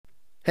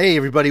Hey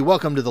everybody,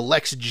 welcome to the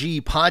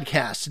Lexg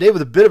podcast. Today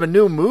with a bit of a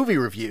new movie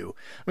review.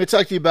 I'm going to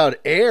talk to you about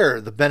Air,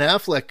 the Ben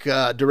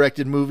Affleck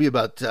directed movie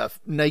about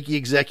Nike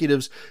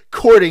executives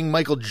courting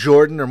Michael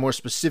Jordan, or more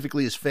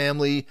specifically his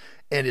family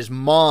and his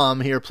mom,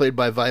 here played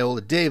by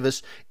Viola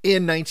Davis,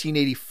 in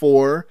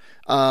 1984.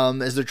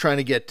 As they're trying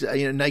to get,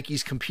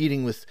 Nike's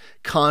competing with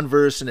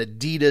Converse and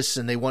Adidas,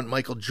 and they want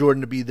Michael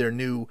Jordan to be their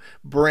new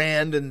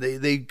brand, and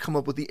they come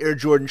up with the Air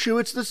Jordan shoe.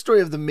 It's the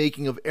story of the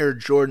making of Air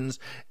Jordans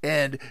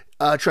and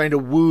trying to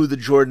woo the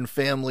Jordan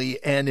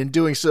family, and in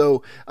doing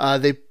so,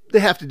 they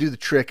have to do the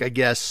trick, I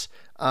guess,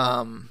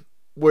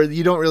 where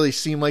you don't really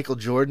see Michael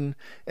Jordan.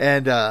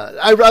 And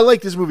I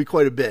like this movie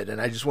quite a bit,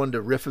 and I just wanted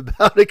to riff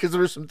about it because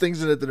there were some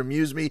things in it that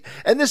amused me,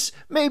 and this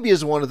maybe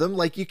is one of them.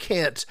 Like, you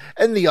can't,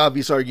 and the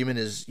obvious argument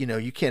is,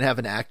 you can't have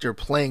an actor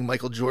playing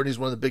Michael Jordan. He's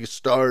one of the biggest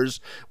stars,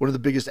 one of the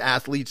biggest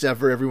athletes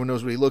ever. Everyone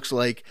knows what he looks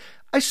like.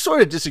 I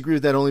sort of disagree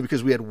with that only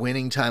because we had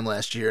Winning Time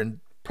last year, and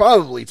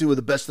probably two of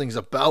the best things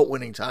about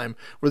Winning Time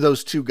were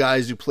those two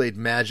guys who played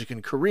Magic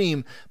and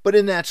Kareem. But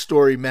in that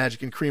story,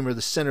 Magic and Kareem are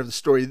the center of the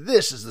story.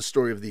 This is the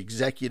story of the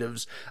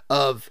executives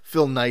of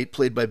Phil Knight,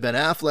 played by Ben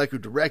Affleck, who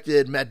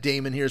directed. Matt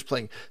Damon here is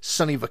playing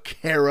Sonny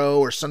Vaccaro,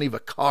 or Sonny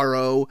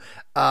Vaccaro,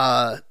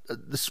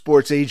 the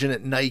sports agent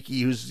at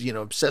Nike who's,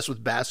 obsessed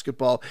with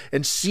basketball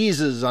and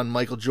seizes on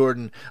Michael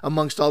Jordan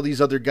amongst all these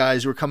other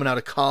guys who are coming out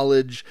of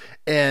college,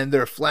 and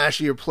they're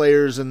flashier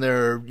players and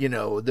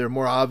they're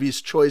more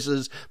obvious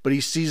choices, but he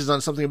seizes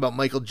on something about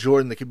Michael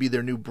Jordan that could be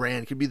their new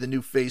brand, could be the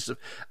new face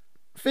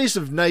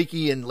of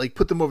Nike, and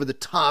put them over the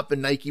top.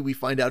 And Nike, we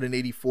find out in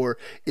 84,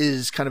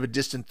 is kind of a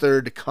distant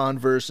third to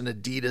Converse and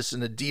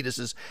Adidas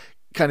is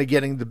kind of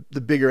getting the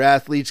bigger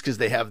athletes because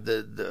they have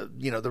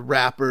the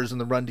rappers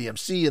and the Run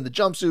DMC and the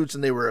jumpsuits,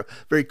 and they were a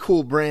very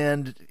cool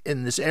brand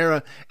in this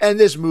era. And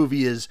this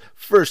movie is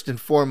first and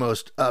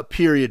foremost a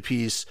period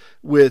piece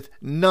with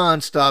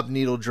nonstop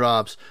needle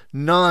drops,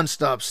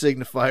 nonstop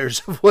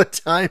signifiers of what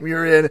time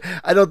you're in.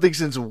 I don't think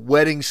since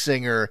Wedding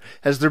Singer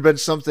has there been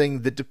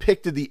something that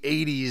depicted the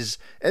 80s.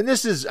 And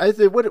this is, I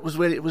think, it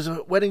was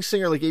a Wedding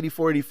Singer like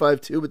 84,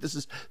 85 too, but this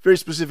is very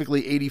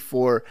specifically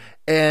 84.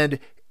 And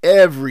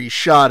every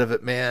shot of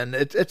it, man,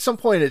 at some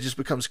point it just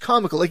becomes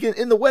comical. Like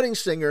in The Wedding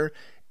Singer,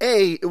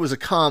 A, it was a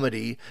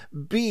comedy.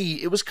 B,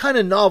 it was kind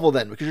of novel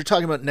then because you're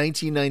talking about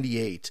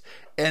 1998,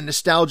 and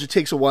nostalgia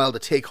takes a while to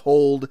take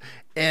hold.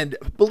 And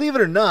believe it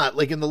or not,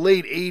 in the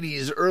late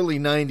 80s, early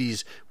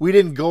 90s, we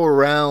didn't go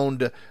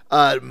around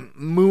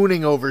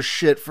mooning over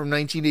shit from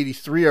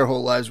 1983 our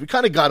whole lives. We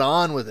kind of got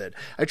on with it.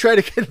 I try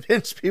to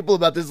convince people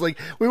about this. We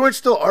weren't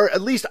still, at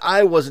least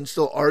I wasn't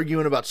still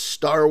arguing about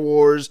Star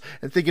Wars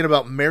and thinking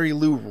about Mary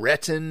Lou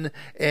Retton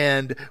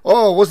and,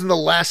 wasn't The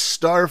Last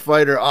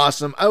Starfighter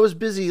awesome? I was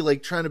busy,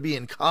 trying to be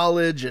in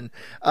college and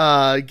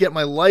get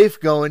my life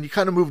going. You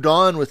kind of moved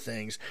on with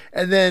things.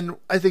 And then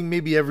I think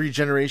maybe every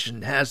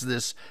generation has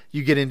this.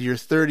 You get into your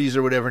 30s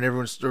or whatever, and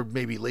everyone's, or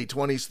maybe late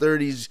 20s,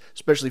 30s,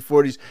 especially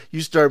 40s, you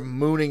start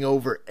mooning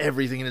over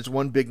everything, and it's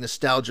one big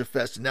nostalgia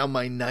fest. And now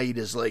my night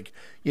is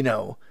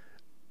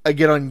I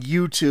get on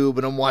YouTube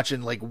and I'm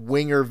watching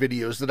winger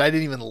videos that I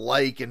didn't even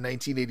like in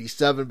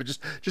 1987, but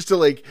just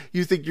to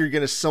you think you're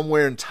going to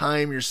somewhere in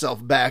time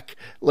yourself back,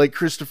 like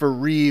Christopher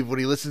Reeve when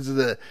he listens to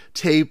the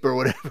tape or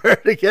whatever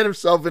to get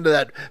himself into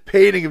that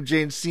painting of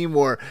Jane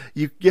Seymour.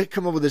 You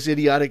come up with this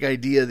idiotic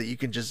idea that you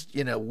can just,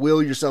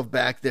 will yourself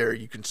back there.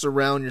 You can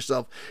surround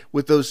yourself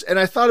with those. And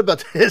I thought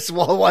about this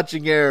while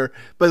watching Air.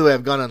 By the way,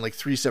 I've gone on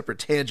 3 separate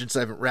tangents I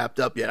haven't wrapped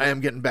up yet. I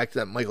am getting back to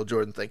that Michael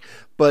Jordan thing.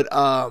 But,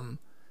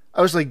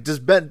 I was like, does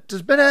Ben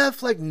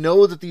Affleck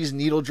know that these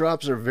needle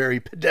drops are very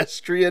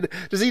pedestrian?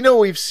 Does he know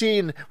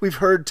we've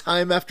heard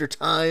time after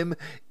time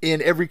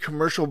in every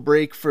commercial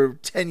break for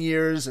 10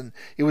 years, and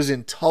it was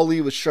in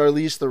Tully with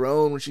Charlize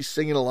Theron when she's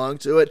singing along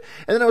to it.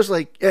 And then I was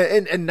like,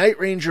 and Night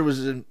Ranger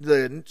was in,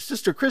 the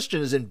Sister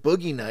Christian is in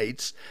Boogie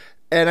Nights.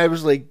 And I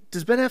was like,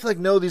 does Ben Affleck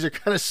know these are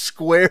kind of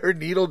square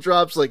needle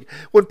drops?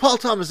 When Paul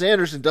Thomas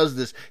Anderson does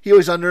this, he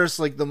always unearths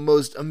the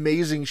most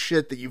amazing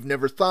shit that you've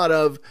never thought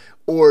of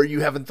or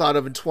you haven't thought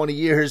of in 20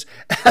 years.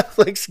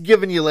 Affleck's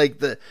giving you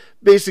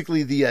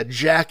basically the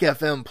Jack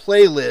FM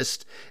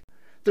playlist.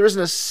 There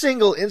isn't a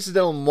single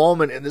incidental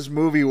moment in this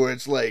movie where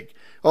it's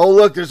oh,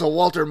 look, there's a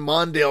Walter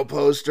Mondale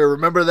poster.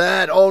 Remember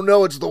that? Oh,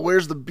 no, it's the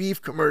Where's the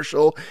Beef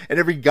commercial. And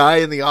every guy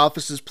in the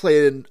office is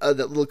playing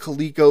that little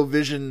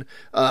ColecoVision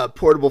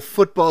portable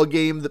football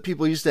game that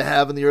people used to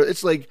have in the early.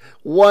 It's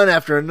one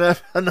after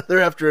another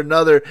after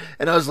another.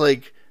 And I was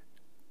like,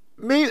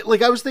 maybe,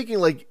 I was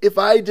thinking, if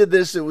I did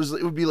this, it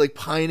would be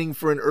pining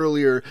for an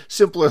earlier,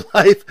 simpler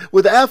life.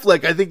 With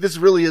Affleck, I think this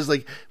really is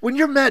when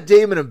you're Matt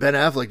Damon and Ben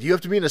Affleck, do you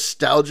have to be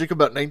nostalgic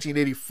about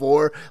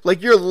 1984?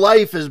 Your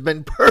life has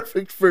been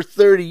perfect for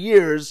 30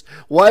 years.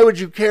 Why would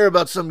you care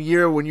about some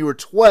year when you were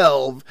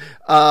 12?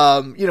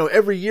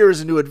 Every year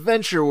is a new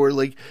adventure where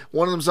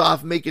one of them's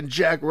off making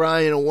Jack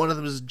Ryan and one of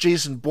them is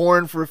Jason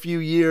Bourne for a few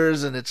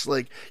years. And it's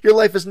your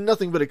life is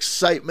nothing but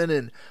excitement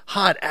and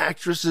hot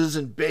actresses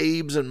and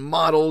babes and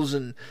models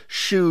 $100,000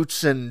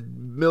 shoots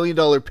and $1 million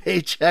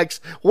paychecks.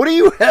 What do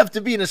you have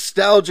to be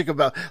nostalgic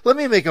about? Let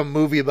me make a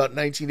movie about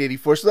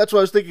 1984. So that's why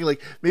I was thinking,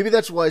 like, maybe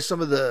that's why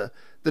some of the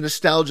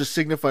nostalgia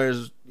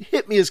signifiers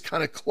hit me as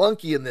kind of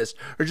clunky in this,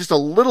 or just a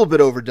little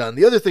bit overdone.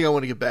 The other thing I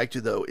want to get back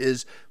to, though,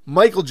 is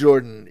Michael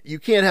Jordan. You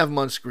can't have him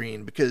on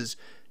screen because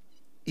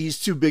he's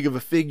too big of a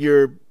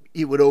figure.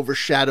 He would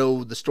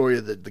overshadow the story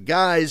of the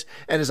guys.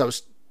 And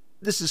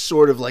this is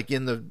sort of like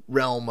in the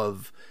realm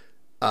of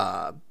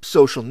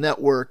Social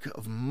Network,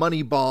 of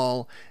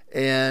Moneyball,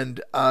 and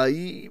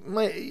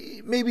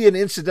maybe an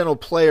incidental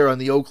player on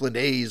the Oakland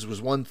A's was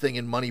one thing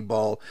in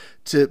Moneyball,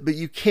 but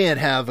you can't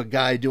have a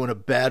guy doing a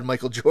bad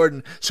Michael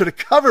Jordan. So to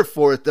cover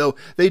for it, though,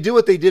 they do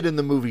what they did in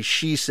the movie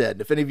She Said.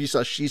 If any of you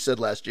saw She Said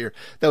last year,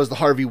 that was the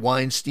Harvey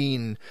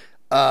Weinstein,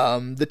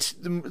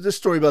 the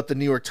story about the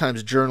New York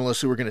Times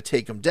journalists who were going to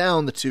take him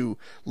down, the two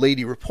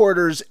lady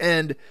reporters,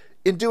 and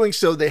in doing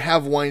so, they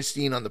have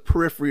Weinstein on the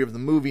periphery of the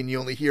movie, and you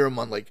only hear him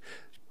on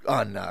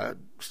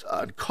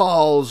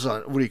calls,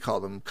 on what do you call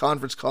them,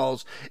 conference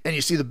calls, and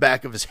you see the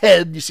back of his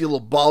head, you see a little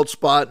bald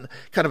spot, and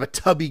kind of a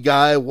tubby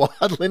guy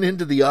waddling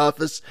into the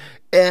office,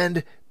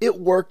 and it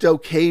worked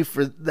okay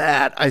for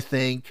that, I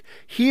think.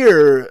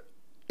 Here,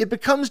 it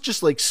becomes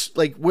just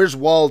like where's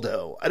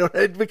Waldo?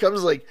 It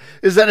becomes like,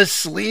 is that a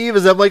sleeve?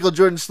 Is that Michael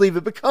Jordan's sleeve?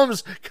 It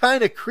becomes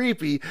kind of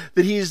creepy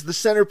that he's the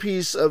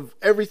centerpiece of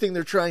everything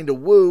they're trying to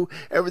woo.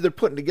 They're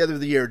putting together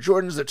the Air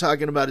Jordans. They're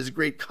talking about his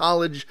great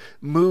college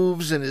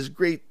moves and his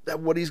great,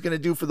 what he's going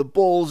to do for the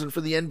Bulls and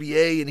for the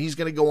NBA. And he's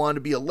going to go on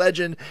to be a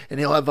legend, and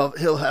he'll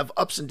have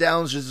ups and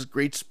downs. There's this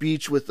great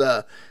speech with,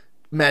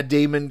 Matt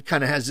Damon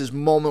kind of has this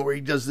moment where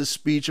he does this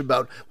speech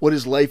about what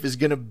his life is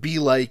going to be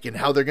like and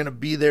how they're going to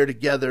be there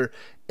together.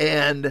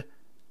 And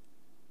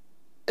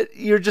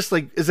you're just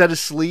like, is that a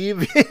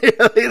sleeve?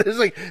 It's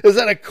like, is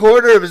that a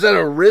quarter? Is that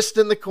a wrist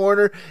in the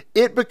corner?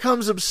 It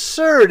becomes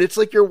absurd. It's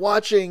like you're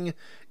watching,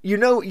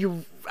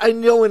 I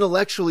know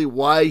intellectually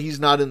why he's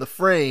not in the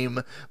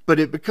frame, but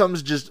it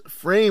becomes just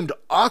framed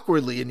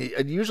awkwardly.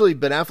 And usually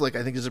Ben Affleck,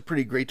 I think, is a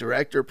pretty great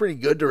director, pretty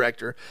good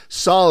director,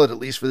 solid at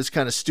least for this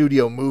kind of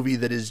studio movie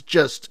that is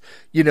just,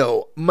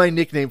 my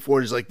nickname for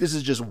it is like, this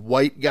is just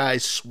white guy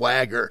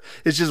swagger.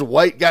 It's just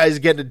white guys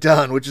getting it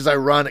done, which is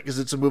ironic because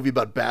it's a movie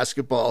about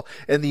basketball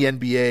and the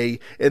NBA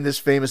and this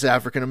famous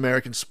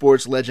African-American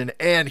sports legend.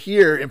 And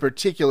here in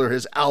particular,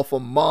 his alpha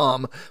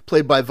mom,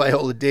 played by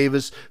Viola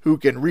Davis, who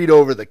can read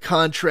over the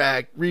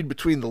contract, read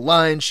between the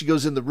lines. She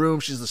goes in the room.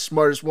 She's the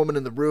smartest woman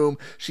in the room.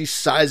 She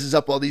sizes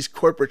up all these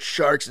corporate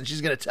sharks, and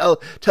she's going to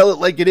tell it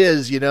like it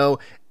is,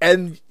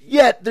 And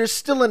yet, there's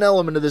still an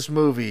element of this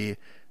movie,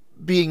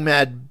 being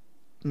Matt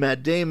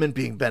Damon,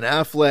 being Ben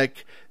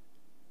Affleck,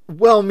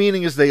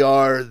 well-meaning as they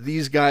are,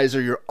 these guys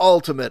are your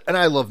ultimate, and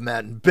I love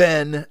Matt and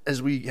Ben, as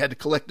we had to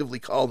collectively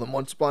call them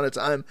once upon a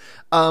time,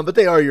 but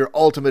they are your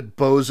ultimate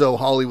bozo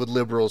Hollywood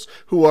liberals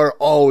who are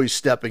always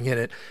stepping in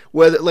it.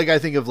 Whether, like, I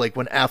think of like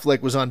when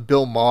Affleck was on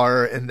Bill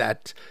Maher, and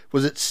that,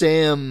 was it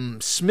Sam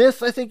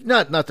Smith, I think?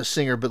 Not the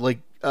singer, but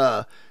like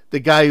the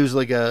guy who's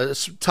like a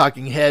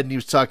talking head, and he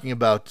was talking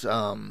about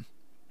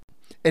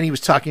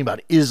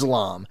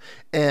Islam,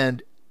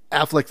 and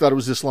Affleck thought it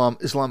was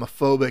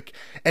Islamophobic,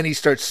 and he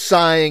starts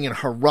sighing and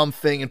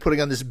harumphing and putting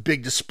on this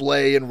big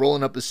display and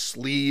rolling up his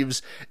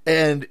sleeves.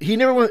 And he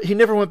never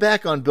went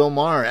back on Bill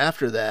Maher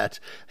after that.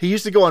 He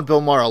used to go on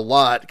Bill Maher a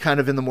lot, kind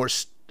of in the more.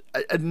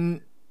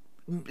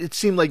 It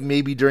seemed like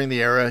maybe during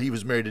the era he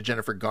was married to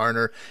Jennifer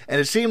Garner, and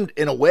it seemed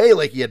in a way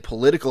like he had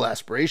political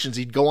aspirations.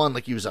 He'd go on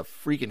like he was a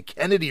freaking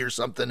Kennedy or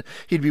something.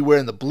 He'd be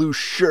wearing the blue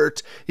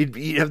shirt. He'd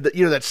have the,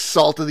 that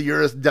salt of the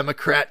earth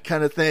Democrat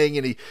kind of thing,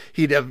 and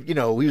he'd have, he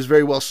was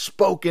very well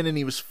spoken, and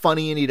he was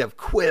funny, and he'd have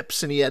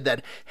quips, and he had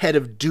that head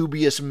of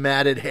dubious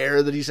matted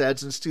hair that he's had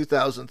since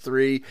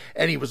 2003,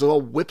 and he was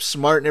all whip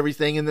smart and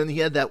everything. And then he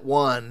had that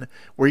one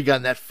where he got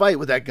in that fight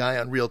with that guy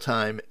on Real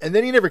Time, and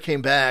then he never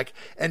came back.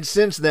 And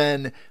since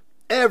then,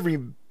 every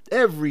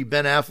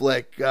Ben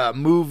Affleck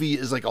movie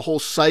is like a whole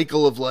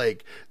cycle of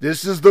like,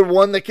 this is the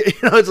one that,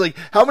 it's like,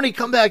 how many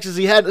comebacks has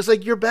he had? It's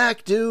like, you're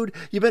back, dude.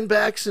 You've been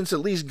back since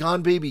at least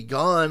Gone Baby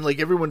Gone. Like,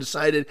 everyone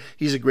decided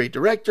he's a great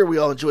director. We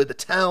all enjoyed The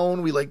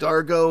Town. We liked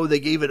Argo. They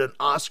gave it an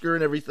Oscar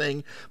and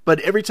everything. But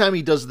every time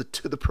he does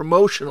the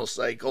promotional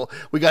cycle,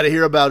 we got to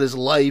hear about his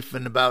life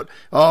and about,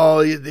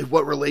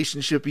 what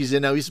relationship he's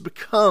in now. He's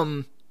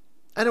become,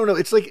 I don't know.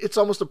 It's like, it's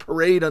almost a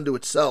parade unto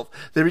itself.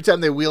 Every time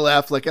they wheel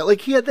Affleck out,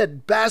 like he had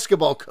that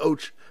basketball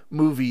coach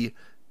movie,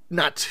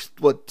 not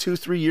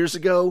 2-3 years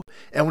ago.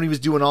 And when he was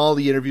doing all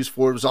the interviews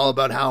for it, was all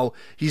about how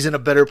he's in a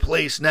better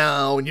place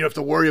now, and you don't have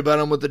to worry about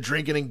him with the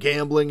drinking and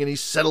gambling, and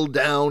he's settled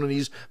down, and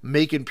he's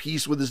making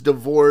peace with his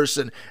divorce.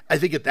 And I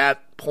think at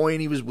that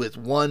point he was with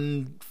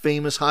one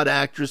famous hot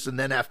actress, and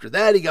then after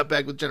that he got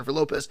back with Jennifer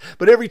Lopez.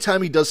 But every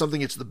time he does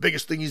something, it's the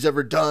biggest thing he's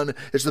ever done.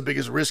 It's the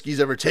biggest risk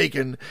he's ever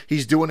taken.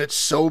 He's doing it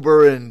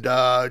sober, and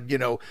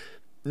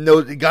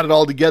no, got it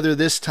all together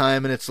this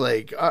time, and it's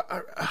like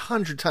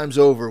 100 times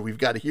over we've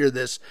got to hear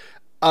this.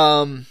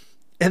 And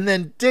And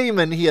then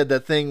Damon, he had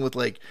that thing with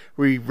like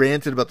where he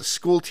ranted about the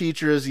school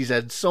teachers. He's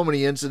had so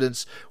many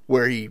incidents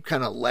where he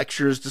kind of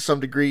lectures to some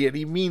degree, and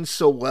he means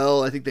so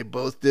well. I think they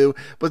both do,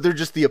 but they're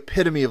just the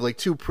epitome of like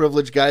two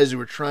privileged guys who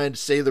were trying to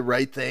say the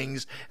right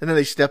things, and then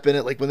they step in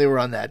it, like when they were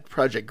on that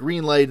Project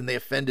Greenlight and they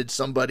offended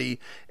somebody.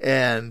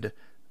 And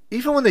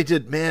even when they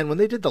did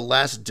The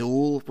Last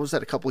Duel, what was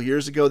that, a couple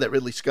years ago, that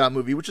Ridley Scott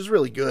movie, which is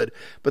really good,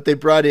 but they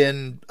brought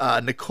in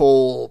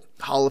Nicole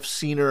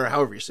Holofcener, or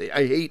however you say it.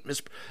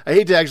 I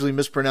hate to actually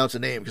mispronounce a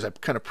name because I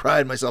kind of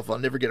pride myself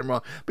on never getting them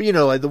wrong.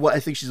 But I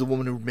think she's the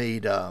woman who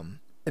made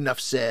Enough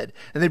Said,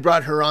 and they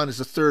brought her on as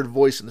a third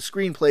voice in the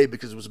screenplay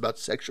because it was about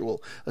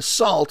sexual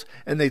assault,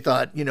 and they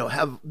thought,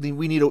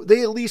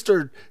 they at least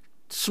are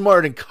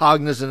smart and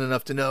cognizant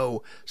enough to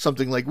know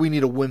something like, we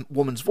need a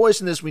woman's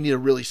voice in this, we need a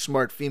really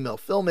smart female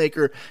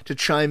filmmaker to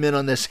chime in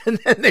on this. And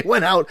then they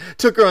went out,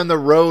 took her on the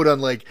road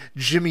on like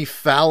Jimmy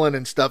Fallon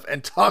and stuff,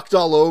 and talked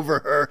all over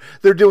her.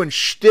 They're doing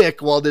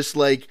shtick while this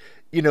like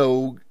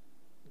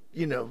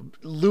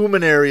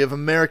luminary of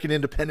American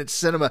independent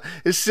cinema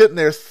is sitting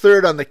there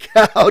third on the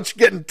couch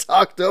getting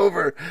talked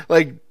over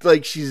like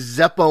she's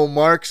Zeppo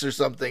Marx or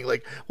something.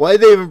 Like,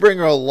 why'd they even bring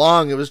her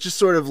along? It was just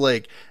sort of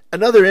like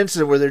another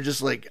incident where they're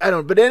just like,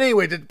 but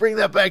anyway, to bring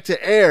that back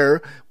to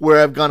Air,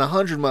 where I've gone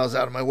 100 miles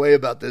out of my way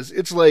about this,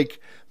 it's like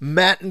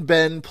Matt and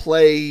Ben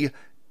play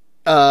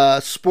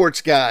sports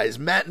guys.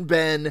 Matt and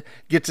Ben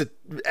get to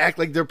act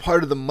like they're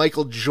part of the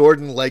Michael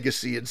Jordan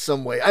legacy in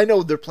some way. I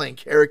know they're playing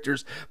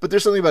characters, but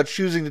there's something about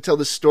choosing to tell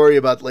this story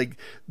about like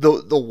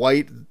the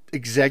white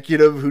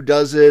executive who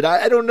does it.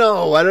 I don't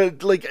know. I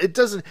don't like it.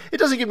 Doesn't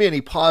give me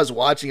any pause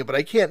watching it, but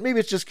I can't. Maybe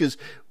it's just because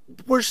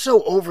we're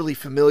so overly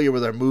familiar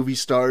with our movie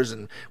stars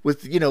and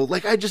with,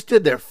 like I just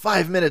did there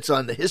 5 minutes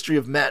on the history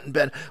of Matt and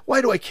Ben. Why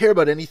do I care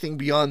about anything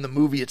beyond the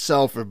movie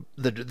itself or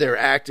their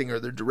acting or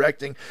their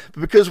directing?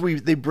 But because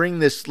they bring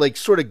this like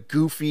sort of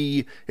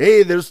goofy,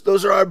 hey,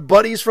 those are our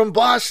buddies from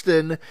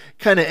Boston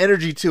kind of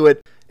energy to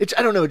it.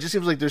 I don't know, it just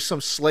seems like there's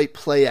some slight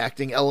play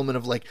acting element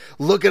of like,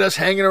 look at us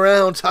hanging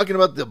around talking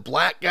about the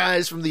black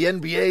guys from the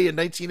NBA in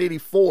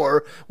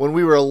 1984 when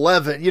we were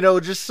 11.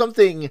 Just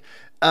something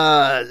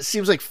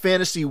seems like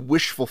fantasy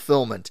wish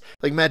fulfillment.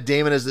 Like Matt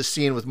Damon has this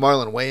scene with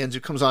Marlon Wayans who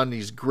comes on and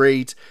he's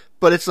great,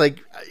 but it's like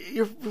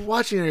you're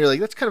watching and you're like,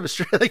 that's kind of a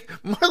strange, like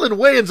Marlon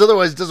Wayans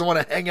otherwise doesn't want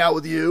to hang out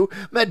with you.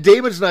 Matt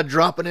Damon's not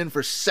dropping in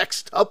for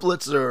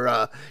sextuplets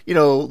or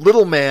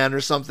Little Man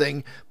or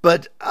something.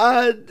 But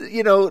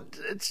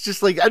it's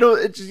just like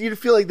you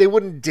feel like they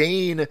wouldn't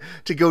deign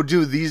to go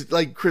do these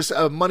like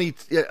a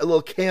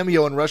little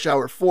cameo in Rush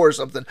Hour 4 or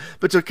something,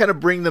 but to kind of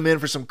bring them in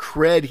for some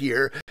cred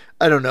here.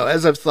 I don't know.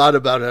 As I've thought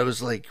about it, I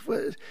was like,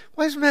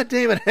 why is Matt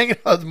Damon hanging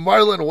out with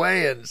Marlon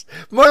Wayans?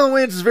 Marlon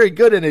Wayans is very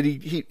good in it.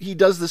 He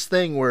does this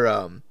thing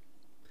where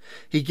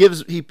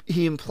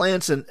he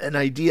implants an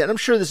idea, and I'm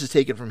sure this is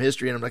taken from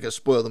history, and I'm not going to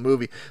spoil the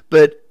movie,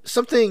 but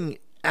something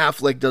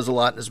Affleck does a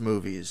lot in his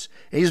movies,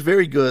 and he's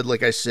very good.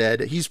 Like I said,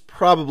 he's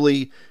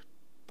probably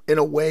in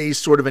a way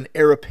sort of an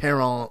heir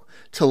apparent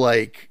to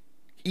like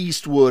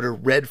Eastwood or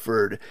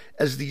Redford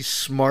as these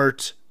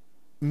smart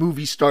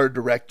movie star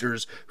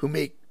directors who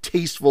make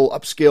tasteful,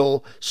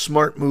 upscale,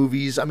 smart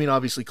movies. I mean,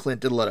 obviously Clint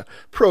did a lot of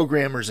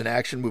programmers and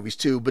action movies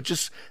too, but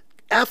just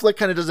Affleck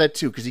kind of does that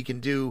too, because he can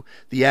do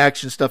the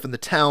action stuff in The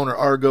Town or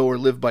Argo or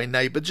Live by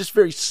Night, but just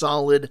very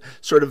solid,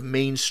 sort of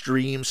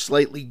mainstream,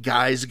 slightly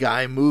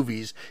guy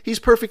movies. He's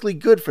perfectly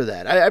good for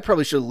that. I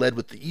probably should have led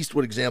with the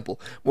Eastwood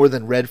example more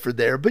than Redford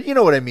there, but you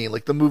know what I mean,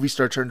 like the movie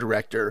star turned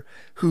director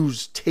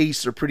whose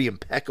tastes are pretty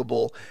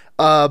impeccable.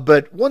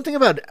 But one thing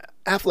about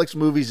Affleck's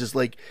movies is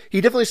like,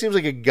 he definitely seems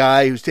like a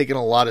guy who's taken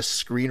a lot of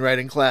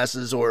screenwriting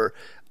classes or,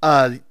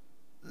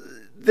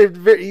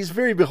 he's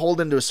very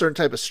beholden to a certain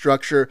type of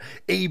structure,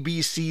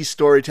 ABC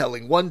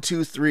storytelling, 1,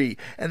 2, 3,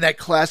 and that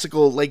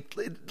classical like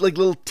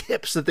little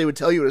tips that they would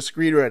tell you in a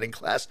screenwriting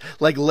class,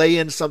 like lay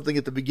in something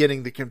at the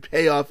beginning that can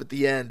pay off at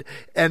the end.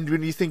 And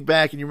when you think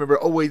back and you remember,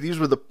 oh wait, these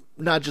were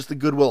not just the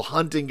Good Will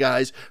Hunting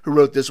guys who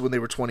wrote this when they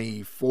were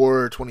 24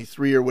 or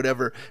 23 or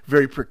whatever,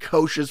 very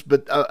precocious,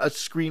 but a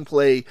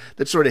screenplay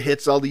that sort of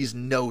hits all these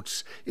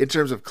notes in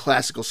terms of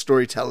classical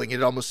storytelling.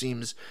 It almost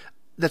seems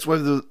that's why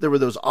there were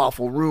those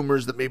awful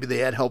rumors that maybe they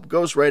had help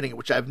ghostwriting it,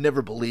 which I've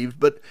never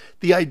believed. But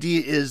the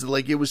idea is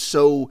like it's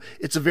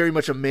a very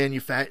much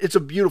it's a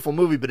beautiful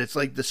movie, but it's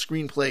like the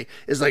screenplay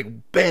is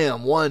like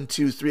bam, 1,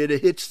 2, 3.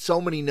 It hits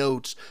so many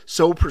notes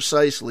so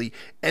precisely.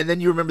 And then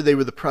you remember they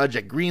were the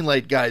Project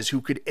Greenlight guys who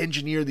could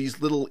engineer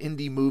these little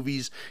indie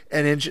movies,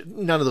 and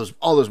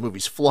all those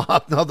movies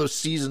flopped. All those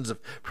seasons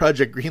of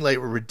Project Greenlight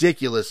were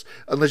ridiculous,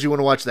 unless you want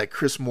to watch that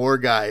Chris Moore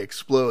guy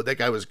explode. That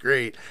guy was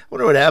great. I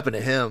wonder what happened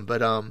to him,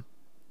 but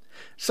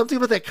something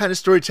about that kind of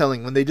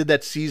storytelling when they did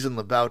that season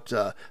about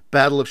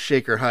Battle of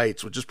Shaker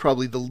Heights, which is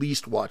probably the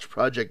least watched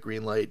Project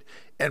Greenlight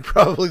and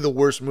probably the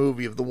worst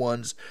movie of the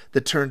ones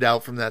that turned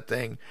out from that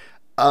thing.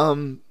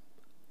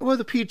 Well,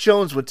 the Pete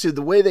Jones one too.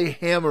 The way they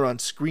hammer on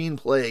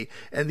screenplay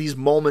and these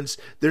moments,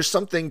 there's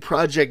something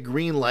Project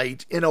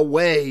Greenlight in a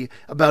way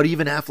about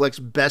even Affleck's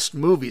best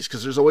movies,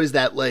 because there's always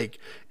that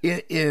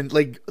in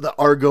like the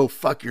Argo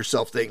fuck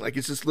yourself thing. Like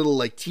it's this little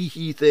like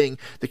tee-hee thing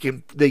that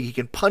he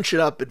can punch it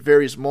up at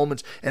various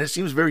moments, and it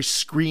seems very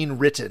screen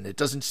written. It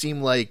doesn't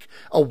seem like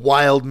a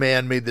wild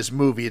man made this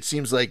movie. It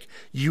seems like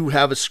you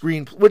have a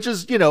screen, which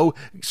is,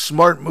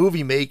 smart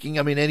movie making.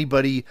 I mean,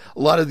 a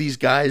lot of these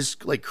guys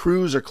like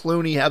Cruise or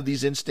Clooney have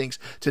these instincts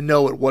to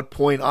know at what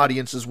point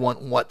audiences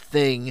want what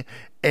thing,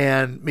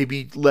 and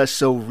maybe less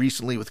so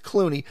recently with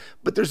Clooney,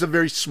 but there's a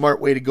very smart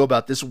way to go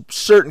about this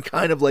certain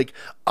kind of like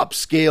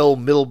upscale,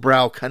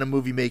 middlebrow kind of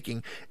movie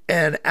making.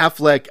 And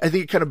Affleck, I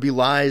think it kind of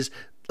belies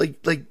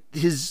like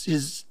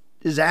his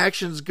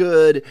action's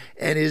good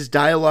and his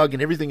dialogue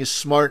and everything is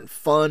smart and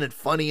fun and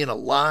funny and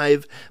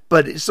alive,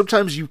 but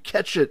sometimes you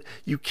catch it.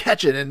 And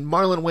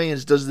Marlon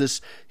Wayans does this.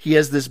 He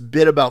has this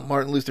bit about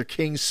Martin Luther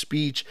King's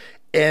speech,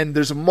 and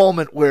there's a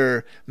moment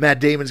where Matt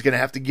Damon's going to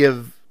have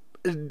to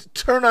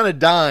turn on a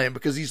dime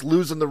because he's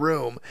losing the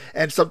room,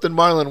 and something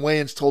Marlon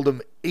Wayans told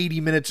him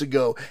 80 minutes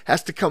ago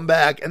has to come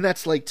back. And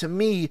that's like, to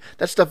me,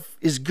 that stuff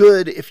is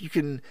good if you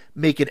can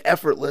make it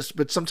effortless,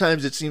 but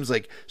sometimes it seems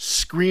like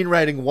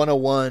screenwriting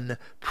 101,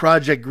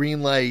 Project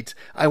Greenlight.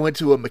 I went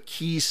to a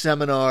McKee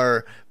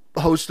seminar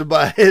hosted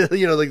by,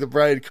 like the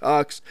Brian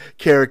Cox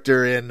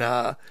character in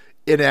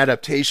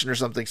Adaptation or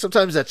something.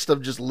 Sometimes that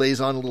stuff just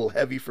lays on a little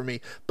heavy for me,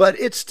 but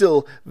it's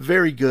still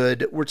very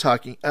good. We're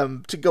talking I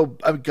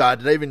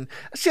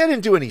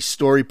didn't do any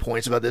story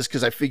points about this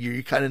because I figure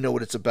you kind of know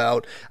what it's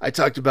about. I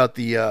talked about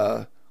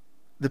the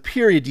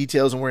period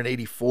details, and we're in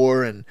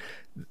 84, and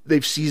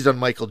they've seized on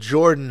Michael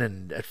Jordan,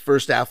 and at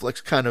first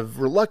Affleck's kind of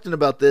reluctant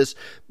about this,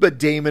 but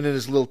Damon and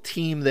his little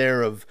team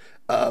there of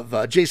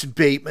Jason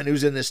Bateman,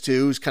 who's in this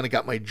too, who's kind of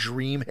got my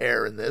dream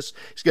hair in this.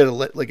 He's got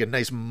a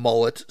nice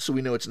mullet, so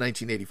we know it's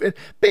 1985. And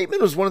Bateman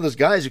was one of those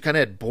guys who kind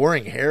of had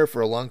boring hair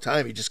for a long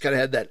time. He just kind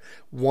of had that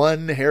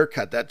one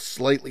haircut, that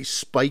slightly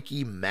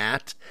spiky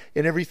matte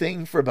and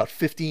everything, for about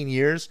 15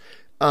 years.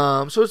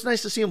 So it's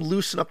nice to see him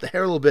loosen up the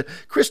hair a little bit.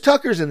 Chris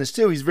Tucker's in this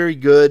too. He's very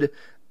good.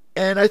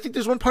 And I think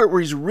there's one part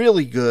where he's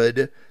really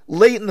good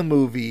late in the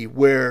movie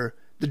where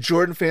the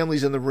Jordan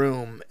family's in the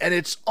room, and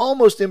it's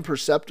almost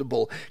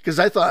imperceptible, because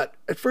at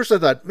first I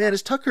thought, man,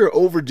 is Tucker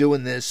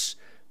overdoing this?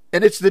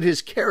 And it's that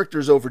his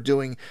character's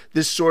overdoing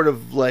this sort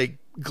of like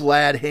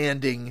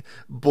glad-handing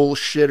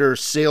bullshitter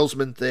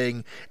salesman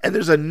thing. And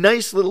there's a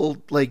nice little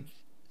like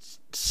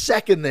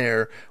second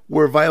there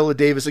where Viola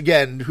Davis,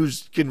 again, who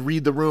can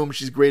read the room,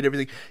 she's great,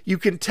 everything, you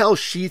can tell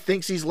she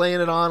thinks he's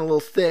laying it on a little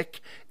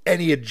thick, and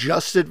he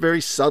adjusts it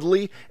very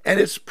subtly, and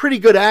it's pretty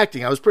good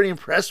acting. I was pretty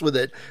impressed with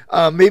it.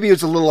 Maybe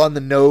it's a little on the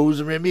nose,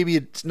 or maybe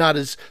it's not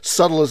as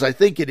subtle as I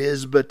think it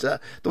is, but the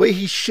way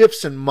he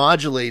shifts and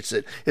modulates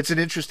it, it's an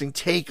interesting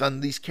take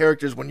on these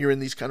characters when you're in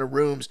these kind of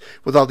rooms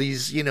with all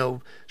these,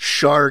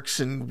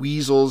 sharks and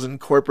weasels and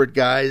corporate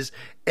guys,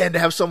 and to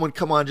have someone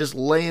come on just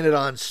laying it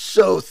on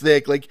so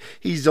thick, like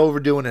he's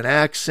overdoing an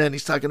accent.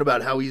 He's talking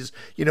about how he's,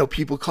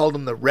 people called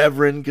him the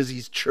Reverend because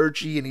he's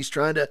churchy, and he's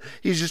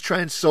just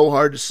trying so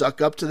hard to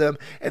suck up to them.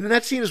 And then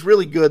that scene is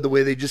really good, the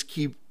way they just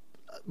keep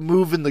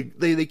moving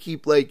they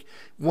keep, like,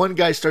 one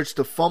guy starts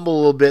to fumble a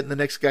little bit and the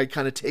next guy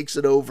kind of takes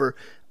it over.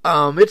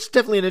 It's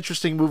definitely an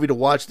interesting movie to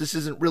watch. This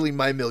isn't really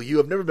my milieu.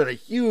 I've never been a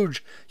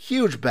huge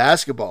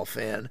basketball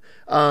fan.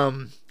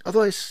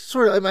 Although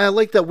I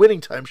like that Winning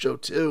Time show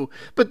too,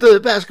 but the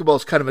basketball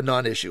is kind of a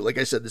non-issue. Like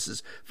I said, this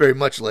is very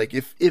much like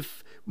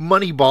if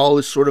Moneyball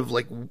is sort of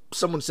like,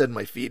 someone said in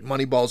my feed,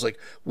 Moneyball is like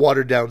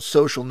watered down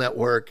Social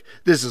Network.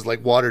 This is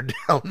like watered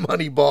down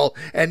Moneyball,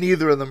 and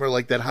neither of them are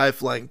like that High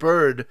Flying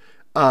Bird,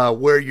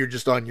 where you're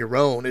just on your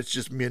own. It's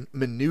just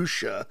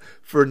minutia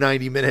for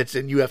 90 minutes,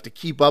 and you have to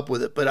keep up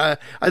with it.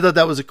 But I thought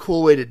that was a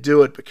cool way to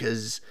do it,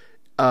 because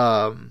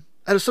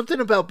there's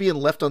something about being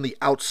left on the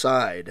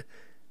outside.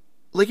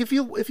 Like, if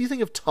you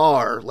think of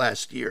Tar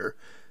last year,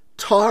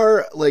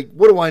 Tar, like,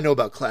 what do I know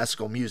about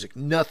classical music?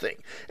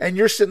 Nothing. And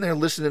you're sitting there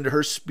listening to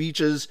her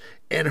speeches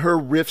and her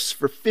riffs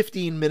for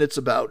 15 minutes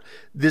about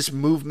this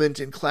movement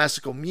in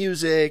classical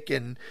music,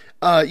 and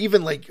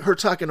even like her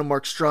talking to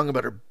Mark Strong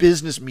about her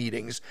business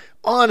meetings,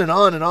 on and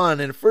on and on.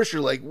 And at first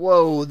you're like,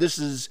 whoa,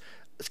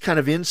 it's kind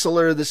of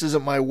insular, this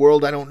isn't my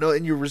world, I don't know,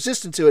 and you're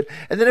resistant to it.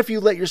 And then if you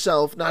let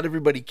yourself, not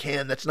everybody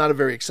can, that's not a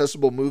very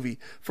accessible movie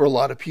for a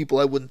lot of people,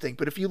 I wouldn't think,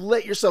 but if you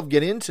let yourself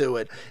get into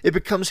it, it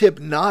becomes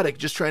hypnotic,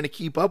 just trying to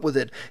keep up with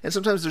it. And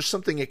sometimes there's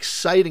something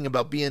exciting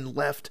about being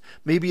left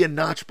maybe a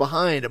notch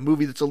behind, a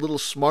movie that's a little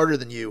smarter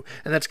than you,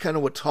 and that's kind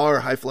of what Tar,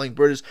 High Flying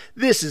Bird is.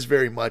 This is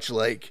very much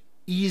like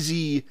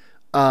easy,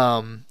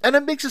 And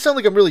it makes it sound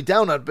like I'm really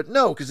down on it, but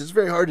no, because it's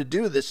very hard to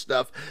do this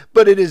stuff.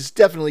 But it is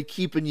definitely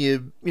keeping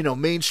you,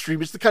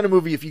 mainstream. It's the kind of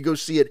movie, if you go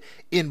see it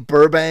in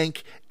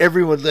Burbank,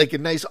 everyone, like a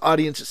nice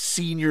audience of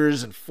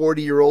seniors and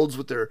 40-year-olds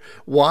with their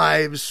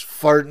wives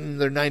farting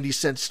their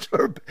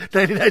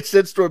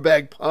 99-cent store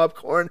bag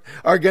popcorn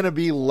are going to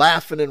be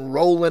laughing and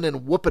rolling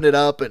and whooping it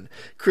up. And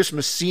Chris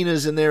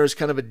Messina's in there as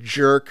kind of a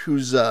jerk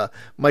who's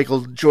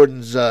Michael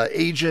Jordan's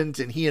agent,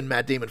 and he and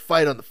Matt Damon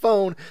fight on the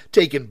phone,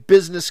 taking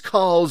business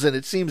calls, and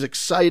it seems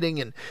exciting,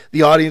 and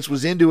the audience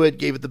was into it,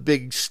 gave it the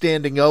big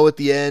standing O at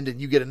the end,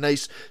 and you get a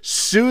nice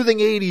soothing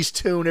 80s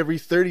tune every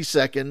 30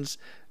 seconds.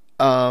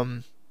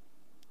 And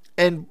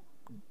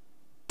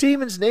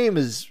Damon's name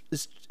is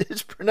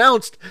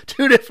pronounced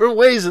two different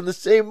ways in the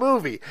same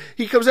movie.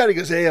 He comes out, he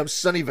goes, "Hey, I'm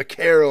Sonny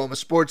Vaccaro, I'm a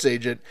sports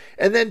agent."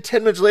 And then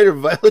 10 minutes later,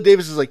 Viola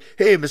Davis is like,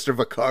 "Hey, Mr.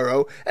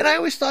 Vaccaro." And I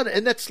always thought,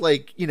 and that's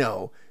like, you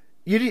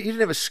didn't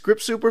have a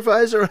script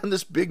supervisor on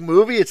this big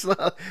movie. It's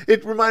not.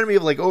 It reminded me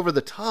of like Over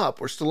the Top,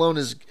 where Stallone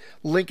is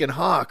Lincoln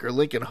Hawk or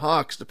Lincoln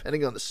Hawks,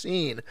 depending on the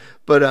scene.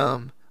 But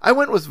I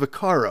went with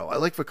Vaccaro. I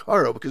like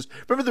Vaccaro because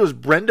remember there was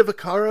Brenda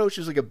Vaccaro.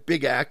 She was like a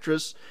big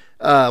actress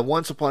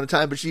once upon a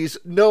time, but she's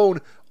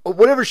known.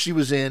 Whatever she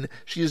was in,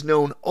 she is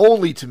known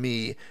only to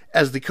me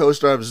as the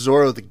co-star of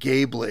Zorro the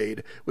Gay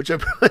Blade, which I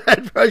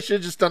probably should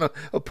have just done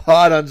a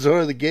pod on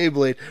Zorro the Gay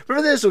Blade.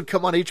 Remember this? It would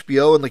come on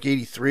HBO in like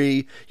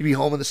 83. You'd be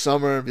home in the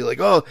summer and be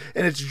like, oh,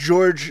 and it's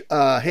George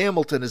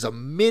Hamilton as a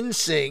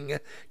mincing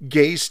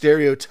gay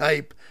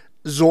stereotype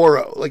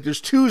Zorro. Like there's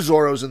two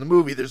Zorros in the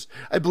movie.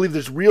 I believe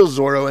there's real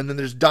Zorro, and then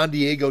there's Don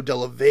Diego de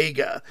la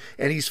Vega,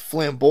 and he's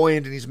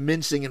flamboyant and he's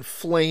mincing and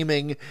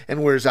flaming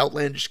and wears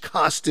outlandish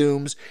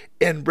costumes,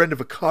 and Brenda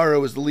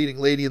Vaccaro is the leading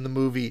lady in the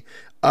movie.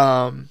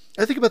 I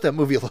think about that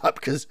movie a lot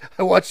because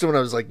I watched it when I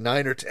was like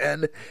 9 or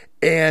 10,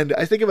 and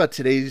I think about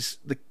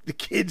the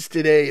kids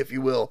today, if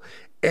you will,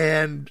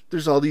 and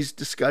there's all these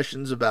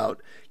discussions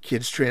about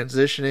kids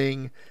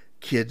transitioning,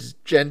 kids'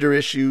 gender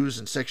issues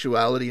and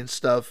sexuality and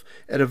stuff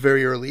at a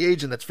very early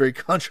age, and that's very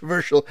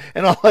controversial.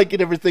 And all I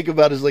could ever think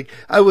about is like,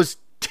 I was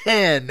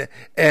 10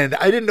 and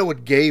I didn't know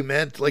what gay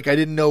meant. Like I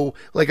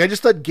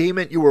just thought gay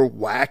meant you were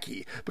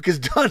wacky because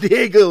Don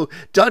Diego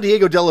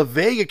de la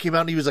Vega came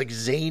out and he was like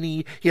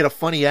zany. He had a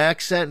funny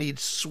accent and he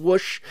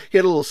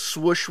had a little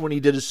swoosh when he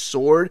did his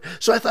sword.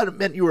 So I thought it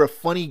meant you were a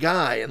funny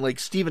guy. And like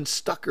Steven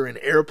Stucker in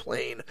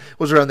Airplane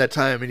was around that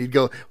time, and he'd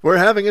go, "We're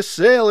having a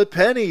sale at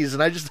Penny's,"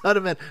 and I just thought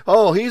it meant,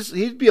 oh,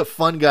 he'd be a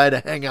fun guy to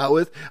hang out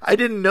with. I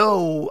didn't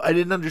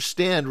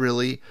understand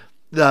really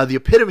the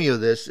epitome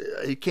of this.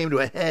 It came to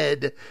a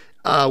head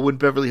when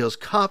Beverly Hills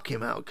Cop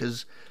came out,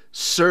 because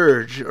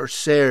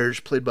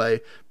Serge, played by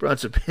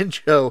Bronson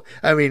Pinchot,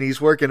 I mean, he's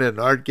working at an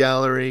art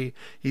gallery,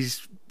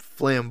 he's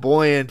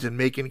flamboyant and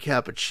making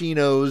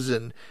cappuccinos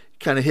and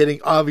kind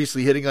of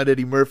obviously hitting on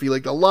Eddie Murphy.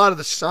 Like a lot of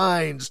the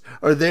signs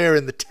are there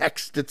in the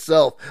text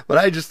itself, but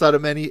I just thought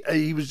it meant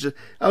I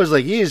was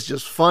like, he is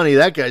just funny.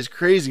 That guy's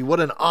crazy.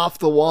 What an off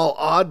the wall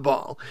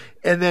oddball.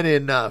 And then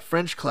in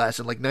French class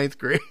in like 9th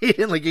grade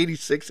in like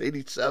 86,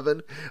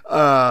 87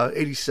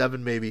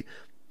 maybe,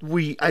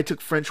 I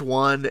took French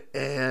 1,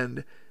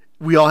 and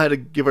we all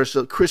had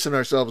to christen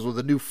ourselves with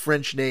a new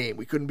French name.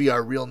 We couldn't be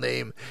our real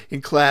name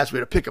in class. We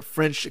had to pick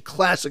a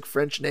classic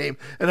French name.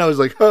 And I was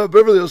like,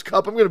 Beverly Hills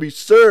Cop, I'm going to be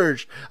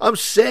Serge. I'm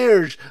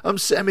Serge. I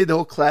made the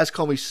whole class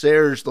call me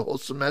Serge the whole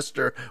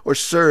semester, or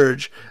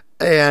Serge.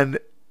 And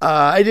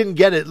I didn't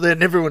get it.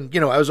 And everyone,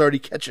 I was already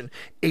catching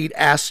 8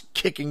 ass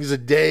kickings a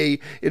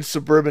day in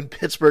suburban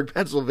Pittsburgh,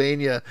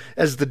 Pennsylvania,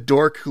 as the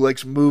dork who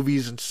likes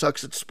movies and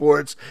sucks at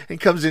sports and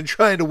comes in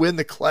trying to win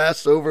the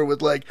class over with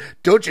like,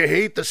 "Don't you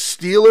hate the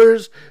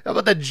Steelers? How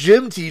about that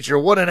gym teacher?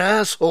 What an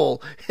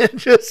asshole." And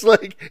just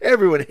like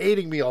everyone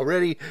hating me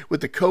already with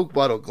the Coke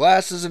bottle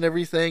glasses and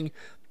everything.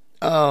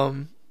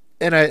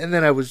 And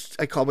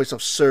I called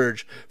myself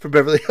Serge from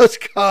Beverly Hills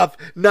Cop,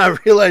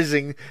 not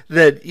realizing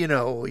that,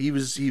 he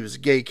was a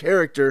gay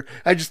character.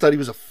 I just thought he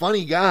was a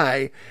funny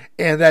guy,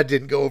 and that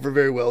didn't go over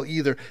very well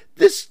either.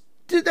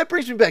 That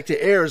brings me back to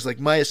Air, is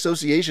like my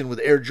association with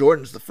Air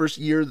Jordans the first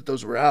year that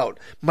those were out.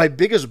 My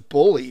biggest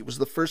bully was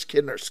the first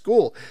kid in our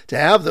school to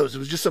have those. It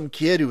was just some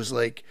kid who was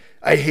like,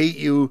 "I hate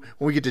you.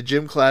 When we get to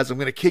gym class, I'm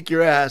going to kick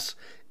your ass."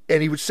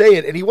 And he would say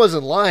it, and he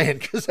wasn't lying,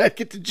 because I'd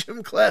get to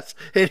gym class,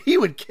 and he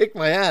would kick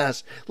my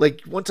ass.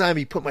 Like, one time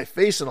he put my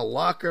face in a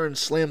locker and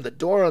slammed the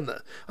door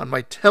on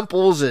my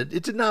temples. It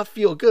did not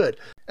feel good.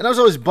 And I was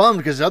always bummed,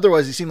 because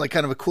otherwise he seemed like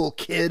kind of a cool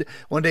kid.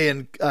 One day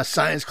in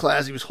science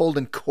class, he was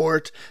holding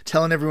court,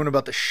 telling everyone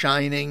about The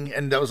Shining,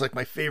 and that was like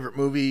my favorite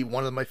movie,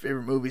 one of my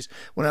favorite movies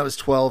when I was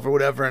 12 or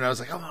whatever, and I was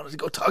like, I want to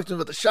go talk to him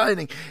about The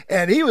Shining.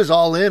 And he was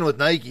all in with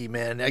Nike,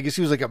 man. I guess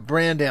he was like a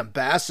brand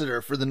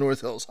ambassador for the North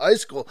Hills High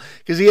School,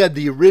 because he had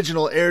the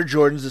original Air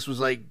Jordans. This was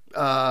like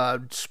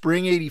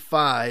spring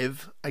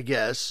 85, I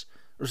guess,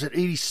 or was it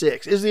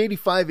 86? It was the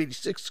 85,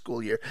 86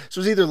 school year. So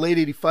it was either late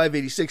 85,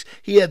 86.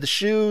 He had the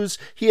shoes.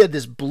 He had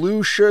this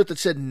blue shirt that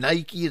said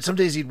Nike. And some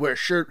days he'd wear a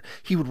shirt.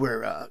 He would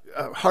wear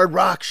hard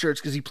rock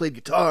shirts because he played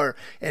guitar.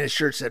 And his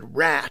shirt said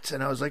Rat.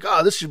 And I was like,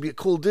 oh, this should be a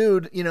cool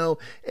dude, you know.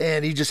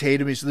 And he just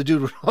hated me. So the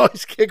dude would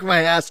always kick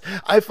my ass.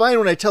 I find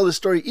when I tell this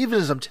story, even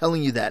as I'm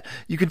telling you that,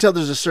 you can tell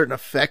there's a certain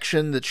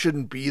affection that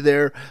shouldn't be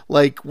there.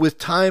 Like with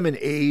time and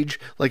age,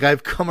 like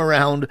I've come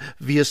around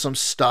via some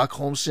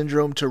Stockholm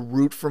syndrome to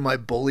root for my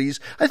bullies.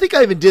 I think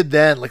I even did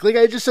then. Like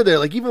I just said there,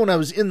 like even when I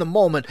was in the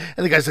moment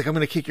and the guy's like, I'm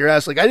going to kick your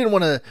ass. Like I didn't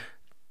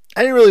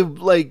really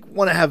like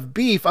want to have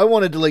beef. I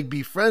wanted to like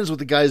be friends with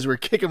the guys who were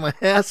kicking my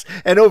ass.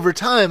 And over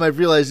time, I've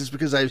realized it's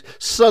because I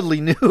suddenly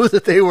knew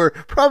that they were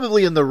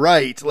probably in the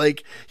right.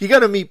 Like you got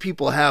to meet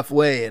people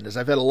halfway. And as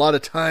I've had a lot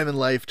of time in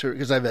life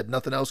because I've had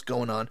nothing else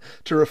going on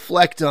to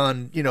reflect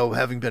on, you know,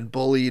 having been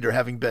bullied or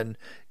having been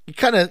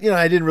kind of, you know,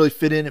 I didn't really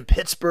fit in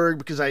Pittsburgh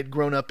because I'd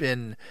grown up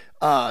in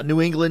New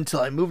England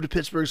till I moved to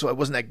Pittsburgh, so I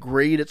wasn't that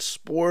great at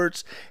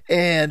sports,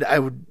 and I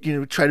would, you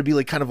know, try to be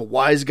like kind of a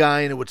wise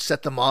guy, and it would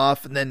set them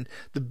off, and then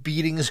the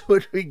beatings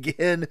would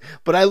begin.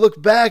 But I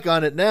look back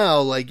on it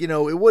now, like, you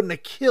know, it wouldn't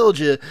have killed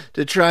you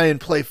to try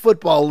and play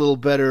football a little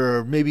better,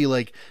 or maybe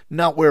like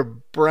not wear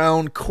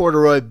brown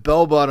corduroy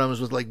bell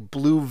bottoms with like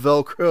blue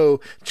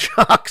Velcro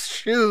Chucks